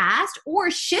from the past, or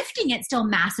shifting it still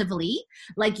massively,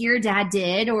 like your dad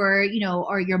did, or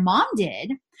your mom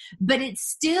did, but it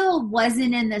still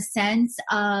wasn't in the sense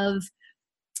of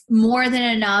more than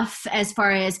enough as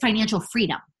far as financial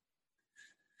freedom.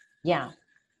 Yeah.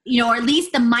 Or at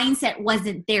least the mindset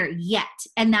wasn't there yet.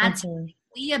 And that's what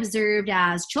we observed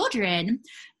as children.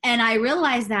 And I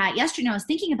realized that yesterday, I was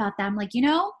thinking about that. I'm like,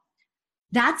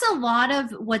 that's a lot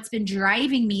of what's been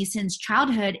driving me since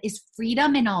childhood, is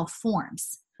freedom in all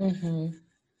forms. Mm-hmm.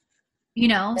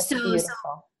 That's so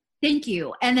beautiful. Thank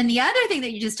you. And then the other thing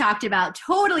that you just talked about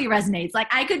totally resonates.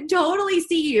 Like, I could totally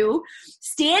see you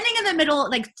standing in the middle,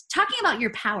 like talking about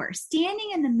your power,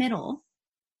 standing in the middle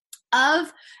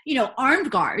of,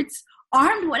 armed guards,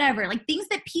 armed whatever, like things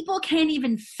that people can't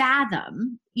even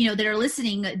fathom, that are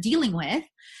listening, dealing with.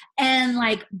 And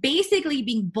like basically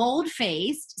being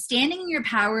bold-faced, standing in your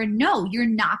power. No, you're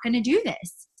not going to do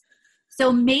this.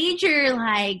 So major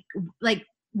like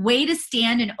way to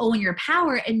stand and own your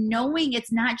power, and knowing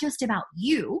it's not just about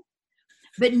you,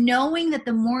 but knowing that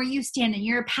the more you stand in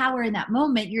your power in that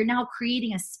moment, you're now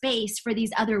creating a space for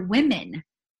these other women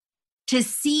to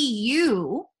see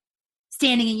you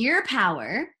standing in your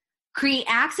power, create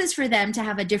access for them to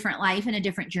have a different life and a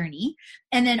different journey.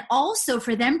 And then also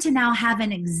for them to now have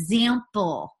an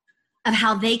example of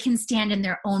how they can stand in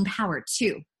their own power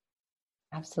too.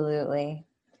 Absolutely.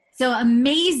 So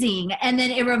amazing. And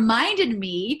then it reminded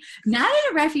me, not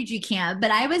at a refugee camp,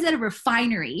 but I was at a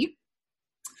refinery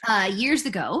years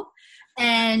ago,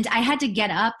 and I had to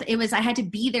get up. I had to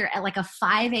be there at like a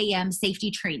 5 a.m.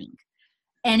 safety training.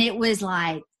 And it was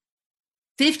like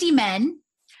 50 men.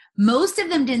 Most of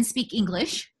them didn't speak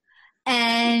English.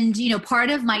 And, part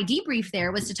of my debrief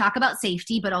there was to talk about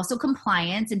safety, but also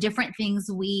compliance and different things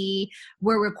we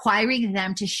were requiring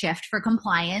them to shift for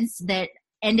compliance that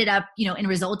ended up, in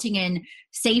resulting in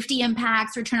safety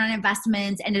impacts, return on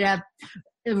investments, ended up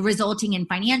resulting in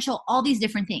financial, all these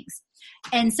different things.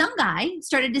 And some guy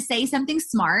started to say something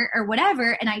smart or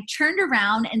whatever, and I turned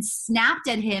around and snapped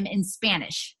at him in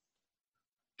Spanish.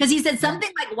 Because he said something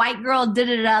like, white girl,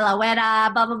 da-da-da, la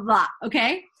güera, blah, blah, blah,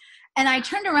 okay? And I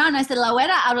turned around and I said, la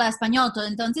güera habla español,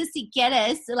 entonces si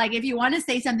quieres, like if you want to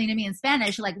say something to me in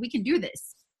Spanish, like we can do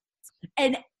this.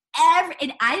 And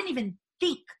I didn't even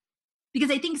think, because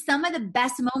I think some of the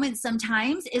best moments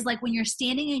sometimes is like when you're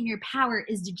standing in your power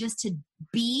is to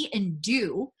be and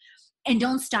do, and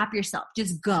don't stop yourself.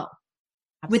 Just go.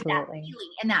 Absolutely. With that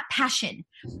feeling and that passion.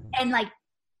 And like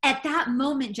at that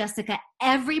moment, Jessica,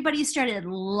 everybody started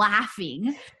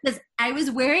laughing because I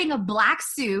was wearing a black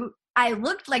suit. I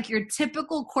looked like your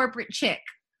typical corporate chick.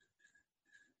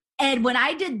 And when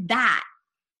I did that,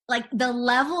 like the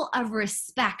level of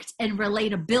respect and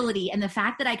relatability and the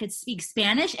fact that I could speak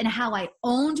Spanish and how I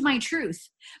owned my truth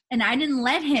and I didn't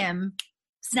let him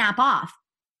snap off.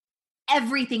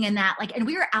 Everything in that, like, and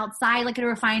we were outside like at a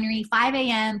refinery, 5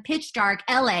 a.m., pitch dark,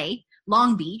 LA,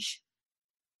 Long Beach.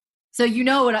 So you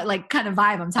know what like kind of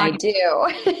vibe I'm talking I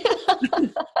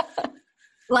do.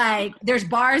 Like there's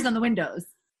bars on the windows.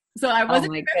 So I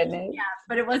wasn't, oh my goodness. Yeah,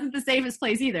 but it wasn't the safest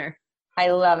place either. I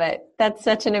love it. That's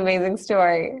such an amazing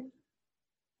story.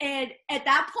 And at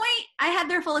that point, I had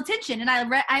their full attention, and I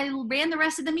ran the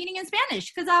rest of the meeting in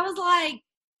Spanish because I was like,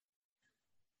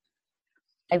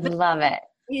 I love it.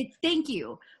 Thank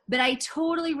you. But I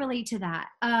totally relate to that.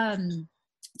 So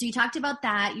you talked about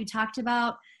that. You talked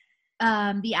about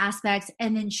the aspects,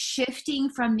 and then shifting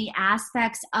from the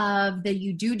aspects of the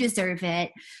you do deserve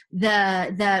it,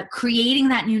 the creating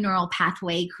that new neural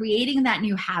pathway, creating that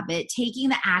new habit, taking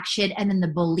the action, and then the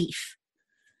belief.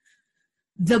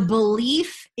 The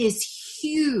belief is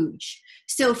huge.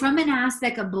 So from an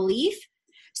aspect of belief,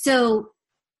 so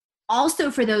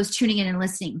also for those tuning in and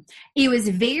listening, it was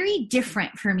very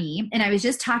different for me. And I was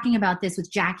just talking about this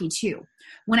with Jackie too.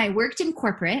 When I worked in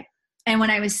corporate and when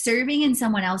I was serving in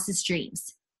someone else's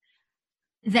dreams,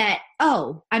 that,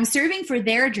 oh, I'm serving for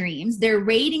their dreams. They're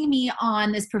rating me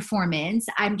on this performance.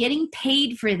 I'm getting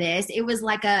paid for this. It was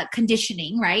like a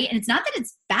conditioning, right? And it's not that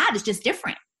it's bad. It's just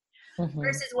different. Mm-hmm.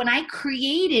 Versus when I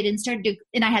created and started to,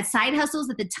 and I had side hustles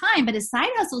at the time, but a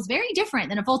side hustle is very different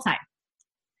than a full-time.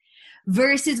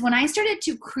 Versus when I started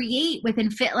to create within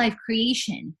Fit Life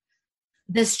Creation,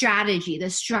 the strategy, the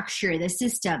structure, the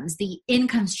systems, the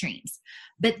income streams.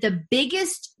 But the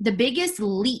biggest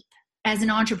leap as an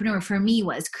entrepreneur for me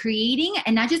was creating,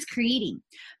 and not just creating,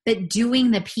 but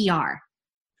doing the PR.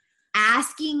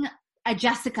 Asking a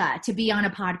Jessica to be on a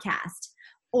podcast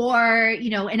or,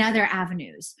 in other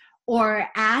avenues. Or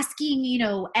asking,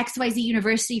 XYZ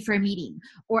University for a meeting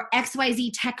or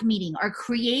XYZ tech meeting, or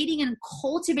creating and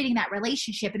cultivating that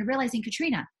relationship and realizing,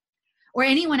 Katrina, or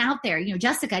anyone out there,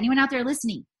 Jessica, anyone out there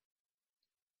listening,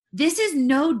 this is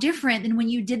no different than when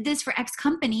you did this for X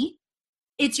company.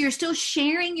 You're still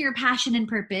sharing your passion and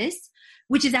purpose,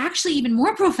 which is actually even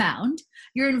more profound.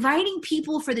 You're inviting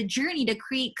people for the journey to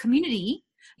create community.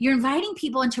 You're inviting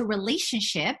people into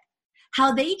relationship.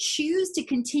 How they choose to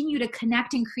continue to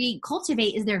connect and create,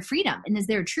 cultivate is their freedom and is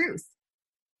their truth.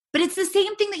 But it's the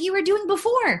same thing that you were doing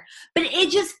before. But it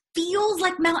just feels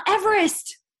like Mount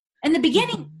Everest in the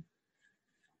beginning.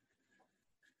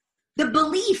 The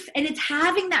belief, and it's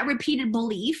having that repeated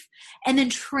belief and then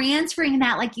transferring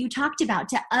that, like you talked about,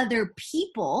 to other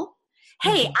people.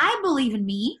 Hey, I believe in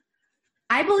me.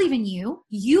 I believe in you.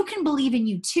 You can believe in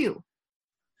you too.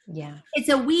 Yeah. It's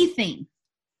a we thing.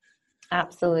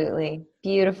 Absolutely.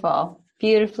 Beautiful.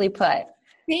 Beautifully put.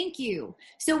 Thank you.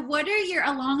 So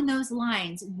along those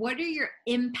lines, what are your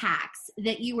impacts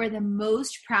that you are the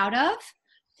most proud of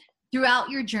throughout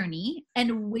your journey?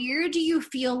 And where do you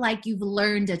feel like you've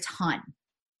learned a ton?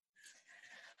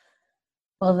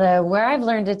 Well, where I've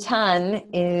learned a ton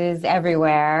is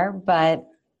everywhere, but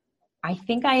I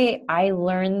think I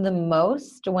learn the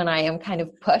most when I am kind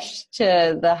of pushed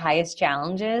to the highest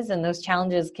challenges, and those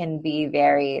challenges can be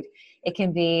varied. It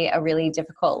can be a really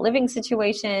difficult living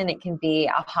situation. It can be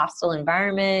a hostile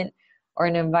environment or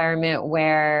an environment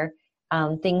where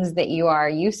things that you are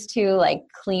used to, like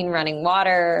clean running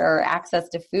water or access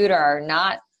to food, are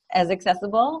not as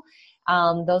accessible.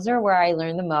 Those are where I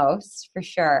learn the most, for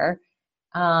sure.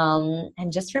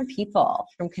 And just from people,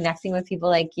 from connecting with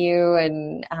people like you.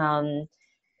 And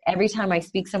every time I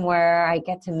speak somewhere, I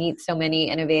get to meet so many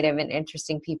innovative and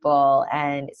interesting people,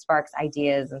 and it sparks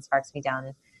ideas and sparks me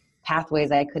down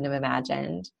pathways I couldn't have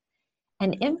imagined.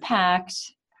 And impact,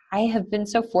 I have been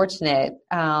so fortunate.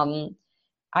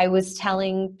 I was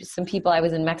telling some people, I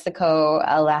was in Mexico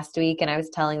last week, and I was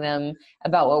telling them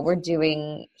about what we're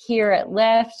doing here at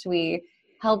Lyft. We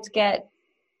helped get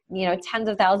tens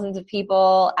of thousands of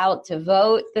people out to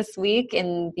vote this week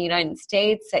in the United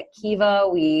States. At Kiva,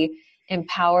 we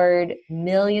empowered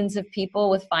millions of people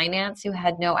with finance who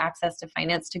had no access to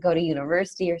finance to go to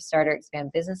university or start or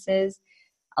expand businesses.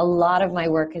 A lot of my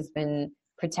work has been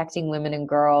protecting women and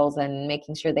girls and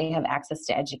making sure they have access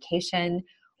to education,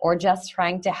 or just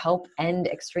trying to help end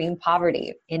extreme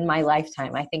poverty in my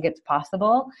lifetime. I think it's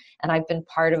possible, and I've been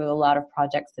part of a lot of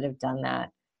projects that have done that,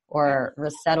 or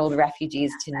resettled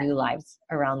refugees to new lives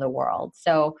around the world.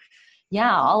 So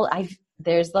yeah,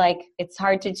 it's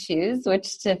hard to choose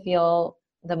which to feel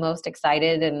the most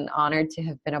excited and honored to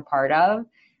have been a part of.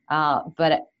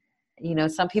 But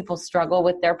some people struggle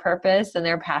with their purpose and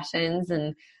their passions.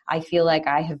 And I feel like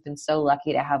I have been so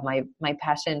lucky to have my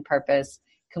passion, purpose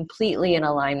completely in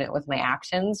alignment with my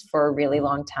actions for a really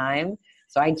long time.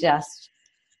 So I just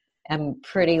am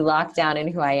pretty locked down in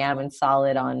who I am and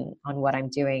solid on what I'm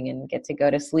doing, and get to go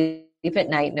to sleep at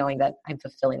night knowing that I'm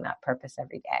fulfilling that purpose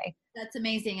every day. That's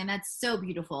amazing. And that's so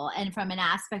beautiful. And from an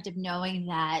aspect of knowing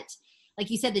that, like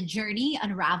you said, the journey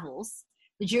unravels,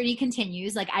 the journey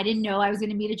continues. Like, I didn't know I was going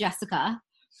to meet a Jessica,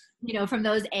 from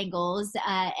those angles.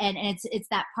 And it's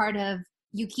that part of,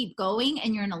 you keep going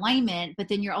and you're in alignment, but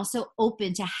then you're also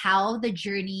open to how the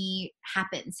journey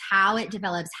happens, how it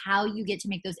develops, how you get to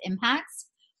make those impacts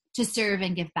to serve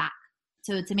and give back.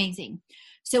 So it's amazing.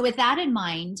 So with that in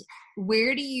mind,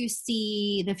 where do you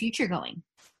see the future going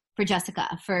for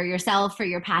Jessica, for yourself, for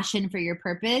your passion, for your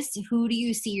purpose? Who do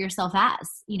you see yourself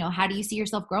as? How do you see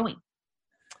yourself growing?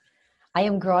 I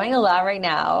am growing a lot right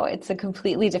now. It's a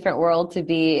completely different world to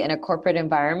be in a corporate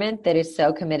environment that is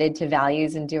so committed to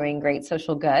values and doing great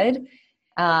social good.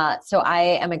 So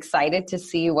I am excited to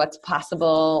see what's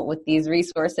possible with these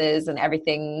resources and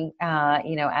everything, at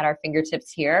our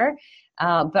fingertips here.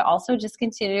 But also just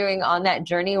continuing on that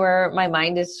journey where my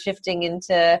mind is shifting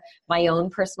into my own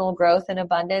personal growth and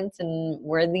abundance and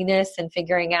worthiness, and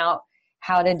figuring out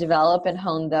how to develop and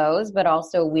hone those, but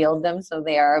also wield them so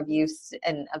they are of use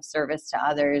and of service to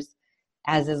others,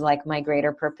 as is like my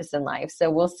greater purpose in life. So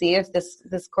we'll see if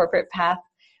this corporate path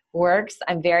works.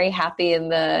 I'm very happy in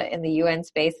the UN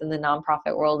space and the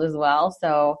nonprofit world as well.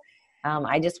 So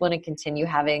I just want to continue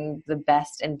having the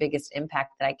best and biggest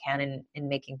impact that I can in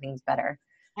making things better.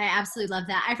 I absolutely love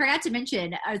that. I forgot to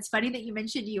mention, it's funny that you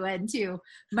mentioned UN too.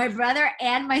 My brother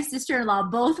and my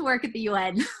sister-in-law both work at the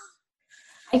UN.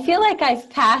 I feel like I've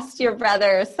passed your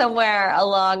brother somewhere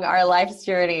along our life's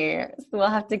journey. So we'll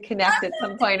have to connect at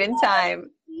some point in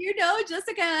time.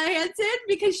 Jessica Hansen,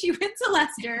 because she went to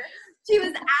Leicester. She was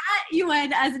at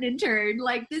UN as an intern.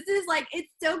 Like, this is it's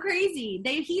so crazy.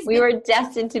 We were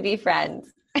destined to be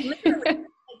friends. Literally,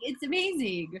 it's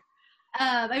amazing.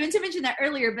 I meant to mention that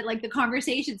earlier, but the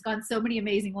conversation's gone so many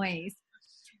amazing ways.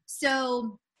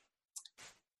 So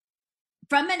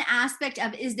from an aspect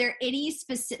of, is there any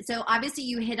specific, so obviously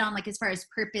you hit on as far as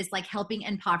purpose, helping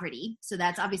end poverty. So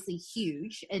that's obviously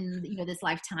huge in, this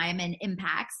lifetime and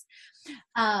impacts.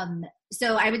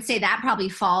 So I would say that probably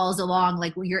falls along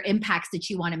your impacts that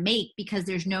you want to make, because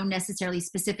there's no necessarily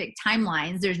specific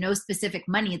timelines. There's no specific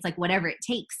money. It's whatever it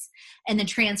takes, and the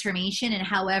transformation and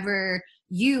however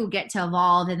you get to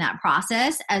evolve in that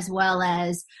process, as well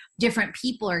as different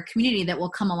people or community that will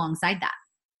come alongside that.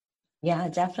 Yeah,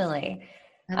 definitely.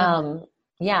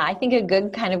 I think a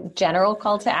good kind of general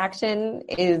call to action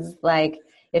is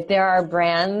if there are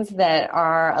brands that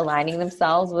are aligning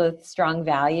themselves with strong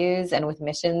values and with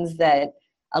missions that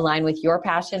align with your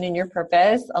passion and your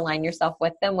purpose, align yourself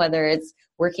with them, whether it's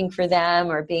working for them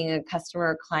or being a customer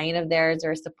or client of theirs,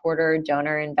 or a supporter,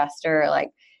 donor, investor.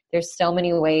 There's so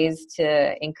many ways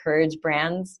to encourage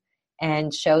brands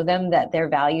and show them that their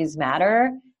values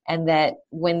matter, and that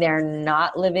when they're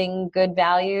not living good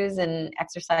values and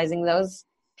exercising those,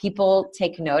 people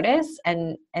take notice,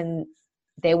 and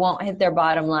they won't hit their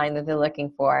bottom line that they're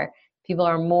looking for. People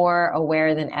are more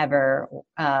aware than ever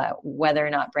whether or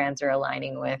not brands are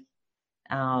aligning with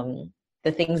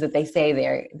the things that they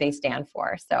say they stand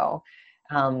for. So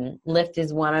Lyft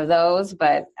is one of those,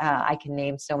 but I can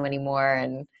name so many more.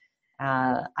 And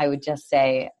I would just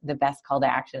say the best call to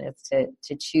action is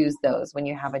to choose those. When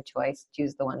you have a choice,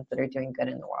 choose the ones that are doing good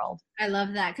in the world. I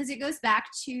love that, because it goes back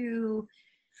to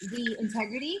the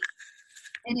integrity,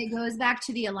 and it goes back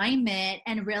to the alignment,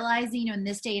 and realizing in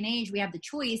this day and age we have the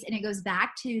choice, and it goes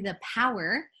back to the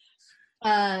power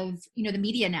of the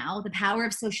media now, the power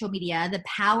of social media, the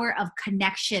power of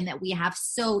connection that we have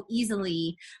so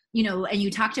easily, and you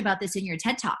talked about this in your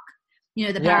TED Talk,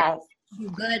 the power. Yes. do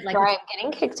good. Like, sorry, I'm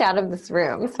getting kicked out of this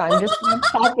room, so I'm just going to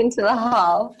pop into the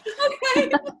hall.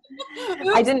 okay.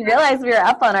 I didn't realize we were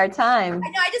up on our time. I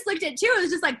know, I just looked at it too. It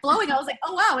was just like blowing. I was like,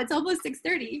 oh wow, it's almost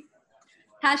 6:30.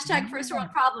 Hashtag first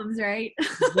world problems, right?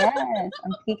 Yes,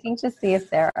 I'm peeking to see if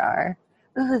there are.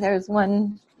 Oh, there's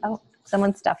one. Oh,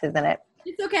 someone's stuff is in it.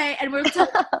 It's okay. And we'll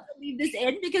totally leave this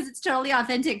in because it's totally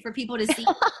authentic for people to see.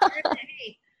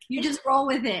 Hey, you just roll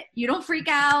with it. You don't freak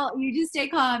out. You just stay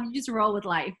calm. You just roll with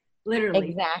life. Literally.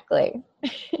 Exactly. Yeah,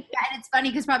 and it's funny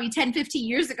because probably 10, 15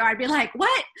 years ago, I'd be like,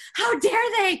 what? How dare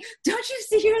they? Don't you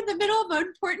see you're in the middle of an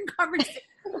important conversation?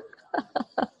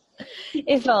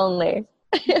 If only.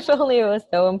 If only it was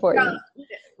so important.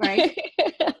 Right?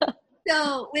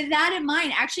 So with that in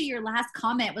mind, actually your last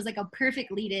comment was like a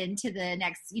perfect lead in to the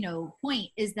next, point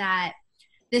is that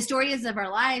the stories of our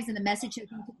lives and the message to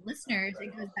the listeners,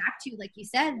 it goes back to, like you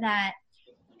said, that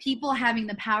people having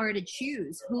the power to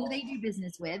choose who they do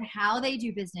business with, how they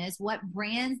do business, what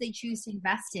brands they choose to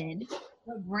invest in,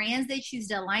 what brands they choose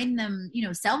to align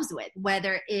themselves with,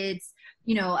 whether it's,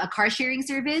 a car sharing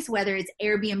service, whether it's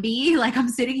Airbnb, like I'm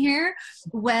sitting here,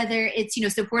 whether it's,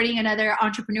 supporting another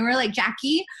entrepreneur like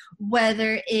Jackie,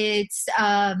 whether it's,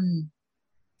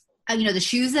 the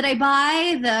shoes that I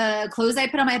buy, the clothes I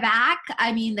put on my back,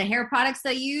 the hair products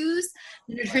I use,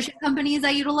 the nutrition companies I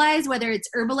utilize, whether it's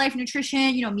Herbalife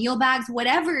Nutrition, meal bags,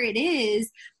 whatever it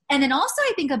is. And then also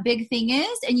I think a big thing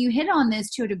is, and you hit on this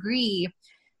to a degree,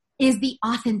 is the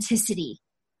authenticity.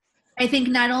 I think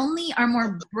not only are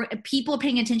more people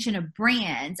paying attention to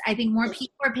brands, I think more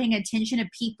people are paying attention to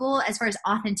people as far as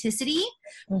authenticity.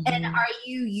 Mm-hmm. And are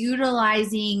you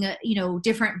utilizing,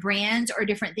 different brands or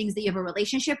different things that you have a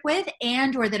relationship with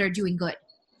and or that are doing good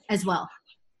as well?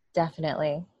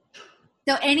 Definitely.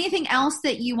 So anything else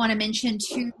that you want to mention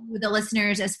to the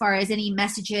listeners as far as any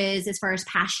messages, as far as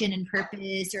passion and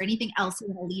purpose or anything else you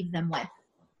want to leave them with?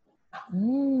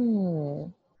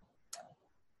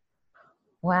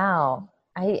 Wow.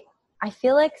 I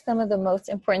feel like some of the most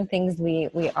important things we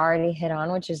already hit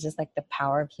on, which is just like the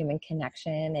power of human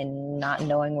connection and not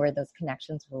knowing where those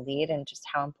connections will lead and just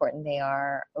how important they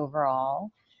are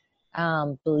overall.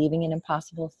 Believing in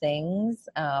impossible things,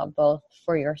 both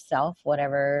for yourself,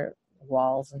 whatever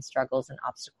walls and struggles and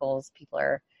obstacles people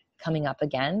are coming up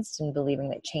against, and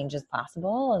believing that change is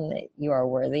possible and that you are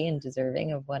worthy and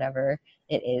deserving of whatever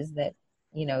it is that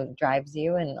drives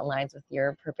you and aligns with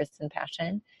your purpose and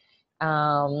passion.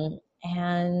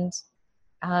 And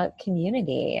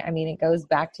community. It goes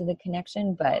back to the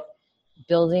connection, but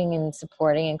building and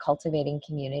supporting and cultivating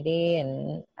community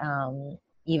and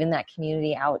even that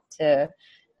community out to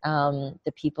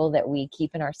the people that we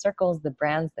keep in our circles, the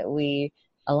brands that we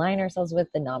align ourselves with,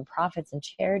 the nonprofits and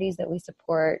charities that we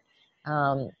support,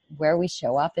 where we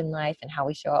show up in life and how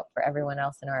we show up for everyone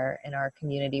else in our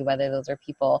community, whether those are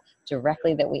people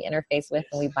directly that we interface with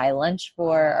and we buy lunch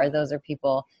for, or those are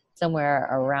people somewhere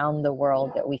around the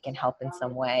world that we can help in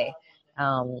some way.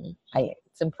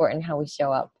 It's important how we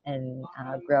show up and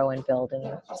grow and build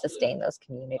and sustain those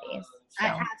communities. So.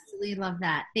 I absolutely love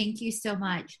that. Thank you so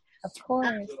much. Of course.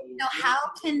 So how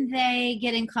can they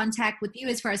get in contact with you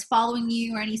as far as following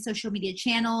you or any social media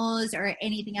channels or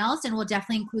anything else? And we'll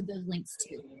definitely include those links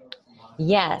too.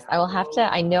 Yes, I will have to.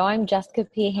 I know I'm Jessica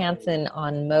P. Hansen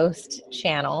on most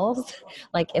channels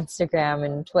like Instagram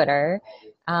and Twitter.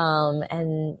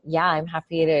 And yeah, I'm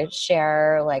happy to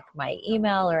share like my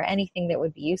email or anything that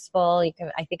would be useful.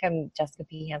 I think I'm Jessica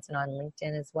P. Hansen on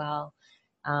LinkedIn as well.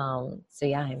 So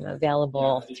yeah, I'm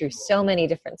available through so many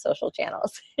different social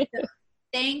channels.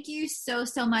 Thank you so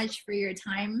much for your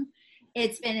time.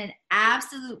 It's been an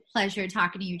absolute pleasure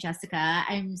talking to you, Jessica.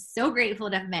 I'm so grateful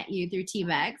to have met you through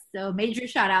T-Mex. So major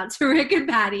shout out to Rick and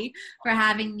Patty for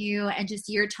having you and just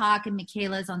your talk and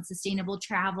Michaela's on sustainable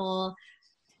travel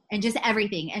and just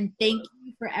everything. And thank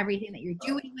you for everything that you're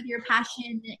doing with your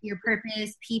passion, your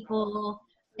purpose, people,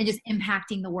 and just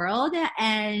impacting the world.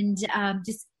 And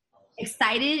just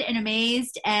excited and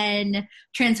amazed and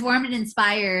transformed and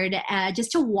inspired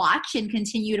just to watch and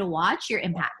continue to watch your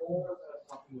impact.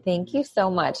 Thank you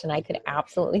so much. And I could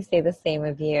absolutely say the same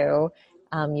of you.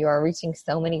 You are reaching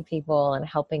so many people and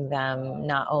helping them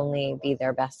not only be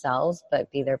their best selves,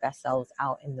 but be their best selves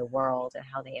out in the world and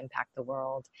how they impact the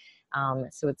world.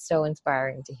 So it's so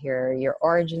inspiring to hear your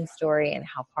origin story and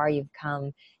how far you've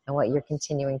come and what you're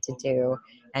continuing to do,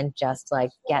 and just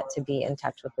like get to be in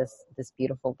touch with this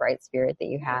beautiful, bright spirit that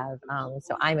you have.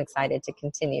 So I'm excited to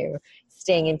continue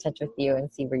staying in touch with you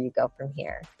and see where you go from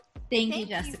here. Thank you,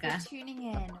 Jessica. Thank you for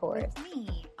tuning in with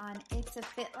me on It's a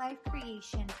Fit Life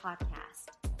Creation podcast.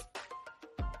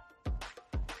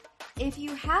 If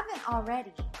you haven't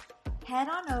already, head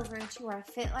on over to our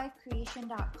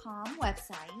fitlifecreation.com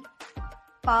website,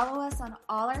 follow us on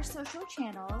all our social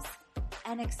channels,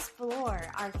 and explore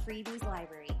our freebies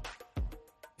library.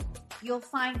 You'll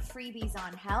find freebies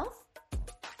on health,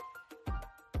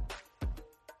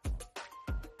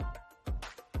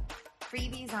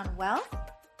 freebies on wealth,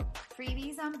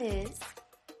 freebies on biz,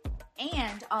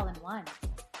 and all in one.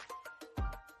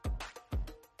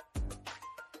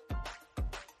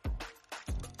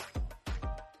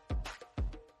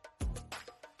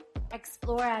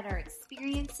 Explore at our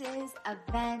experiences,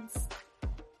 events,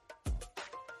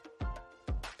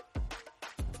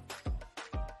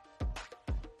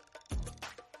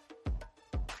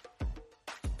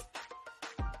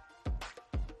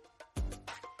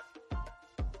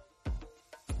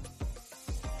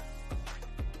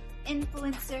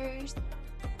 influencers.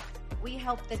 We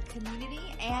help the community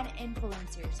and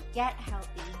influencers get healthy,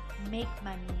 make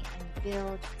money, and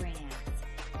build brands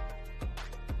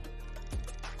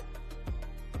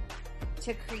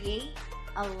to create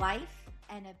a life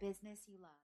and a business you love.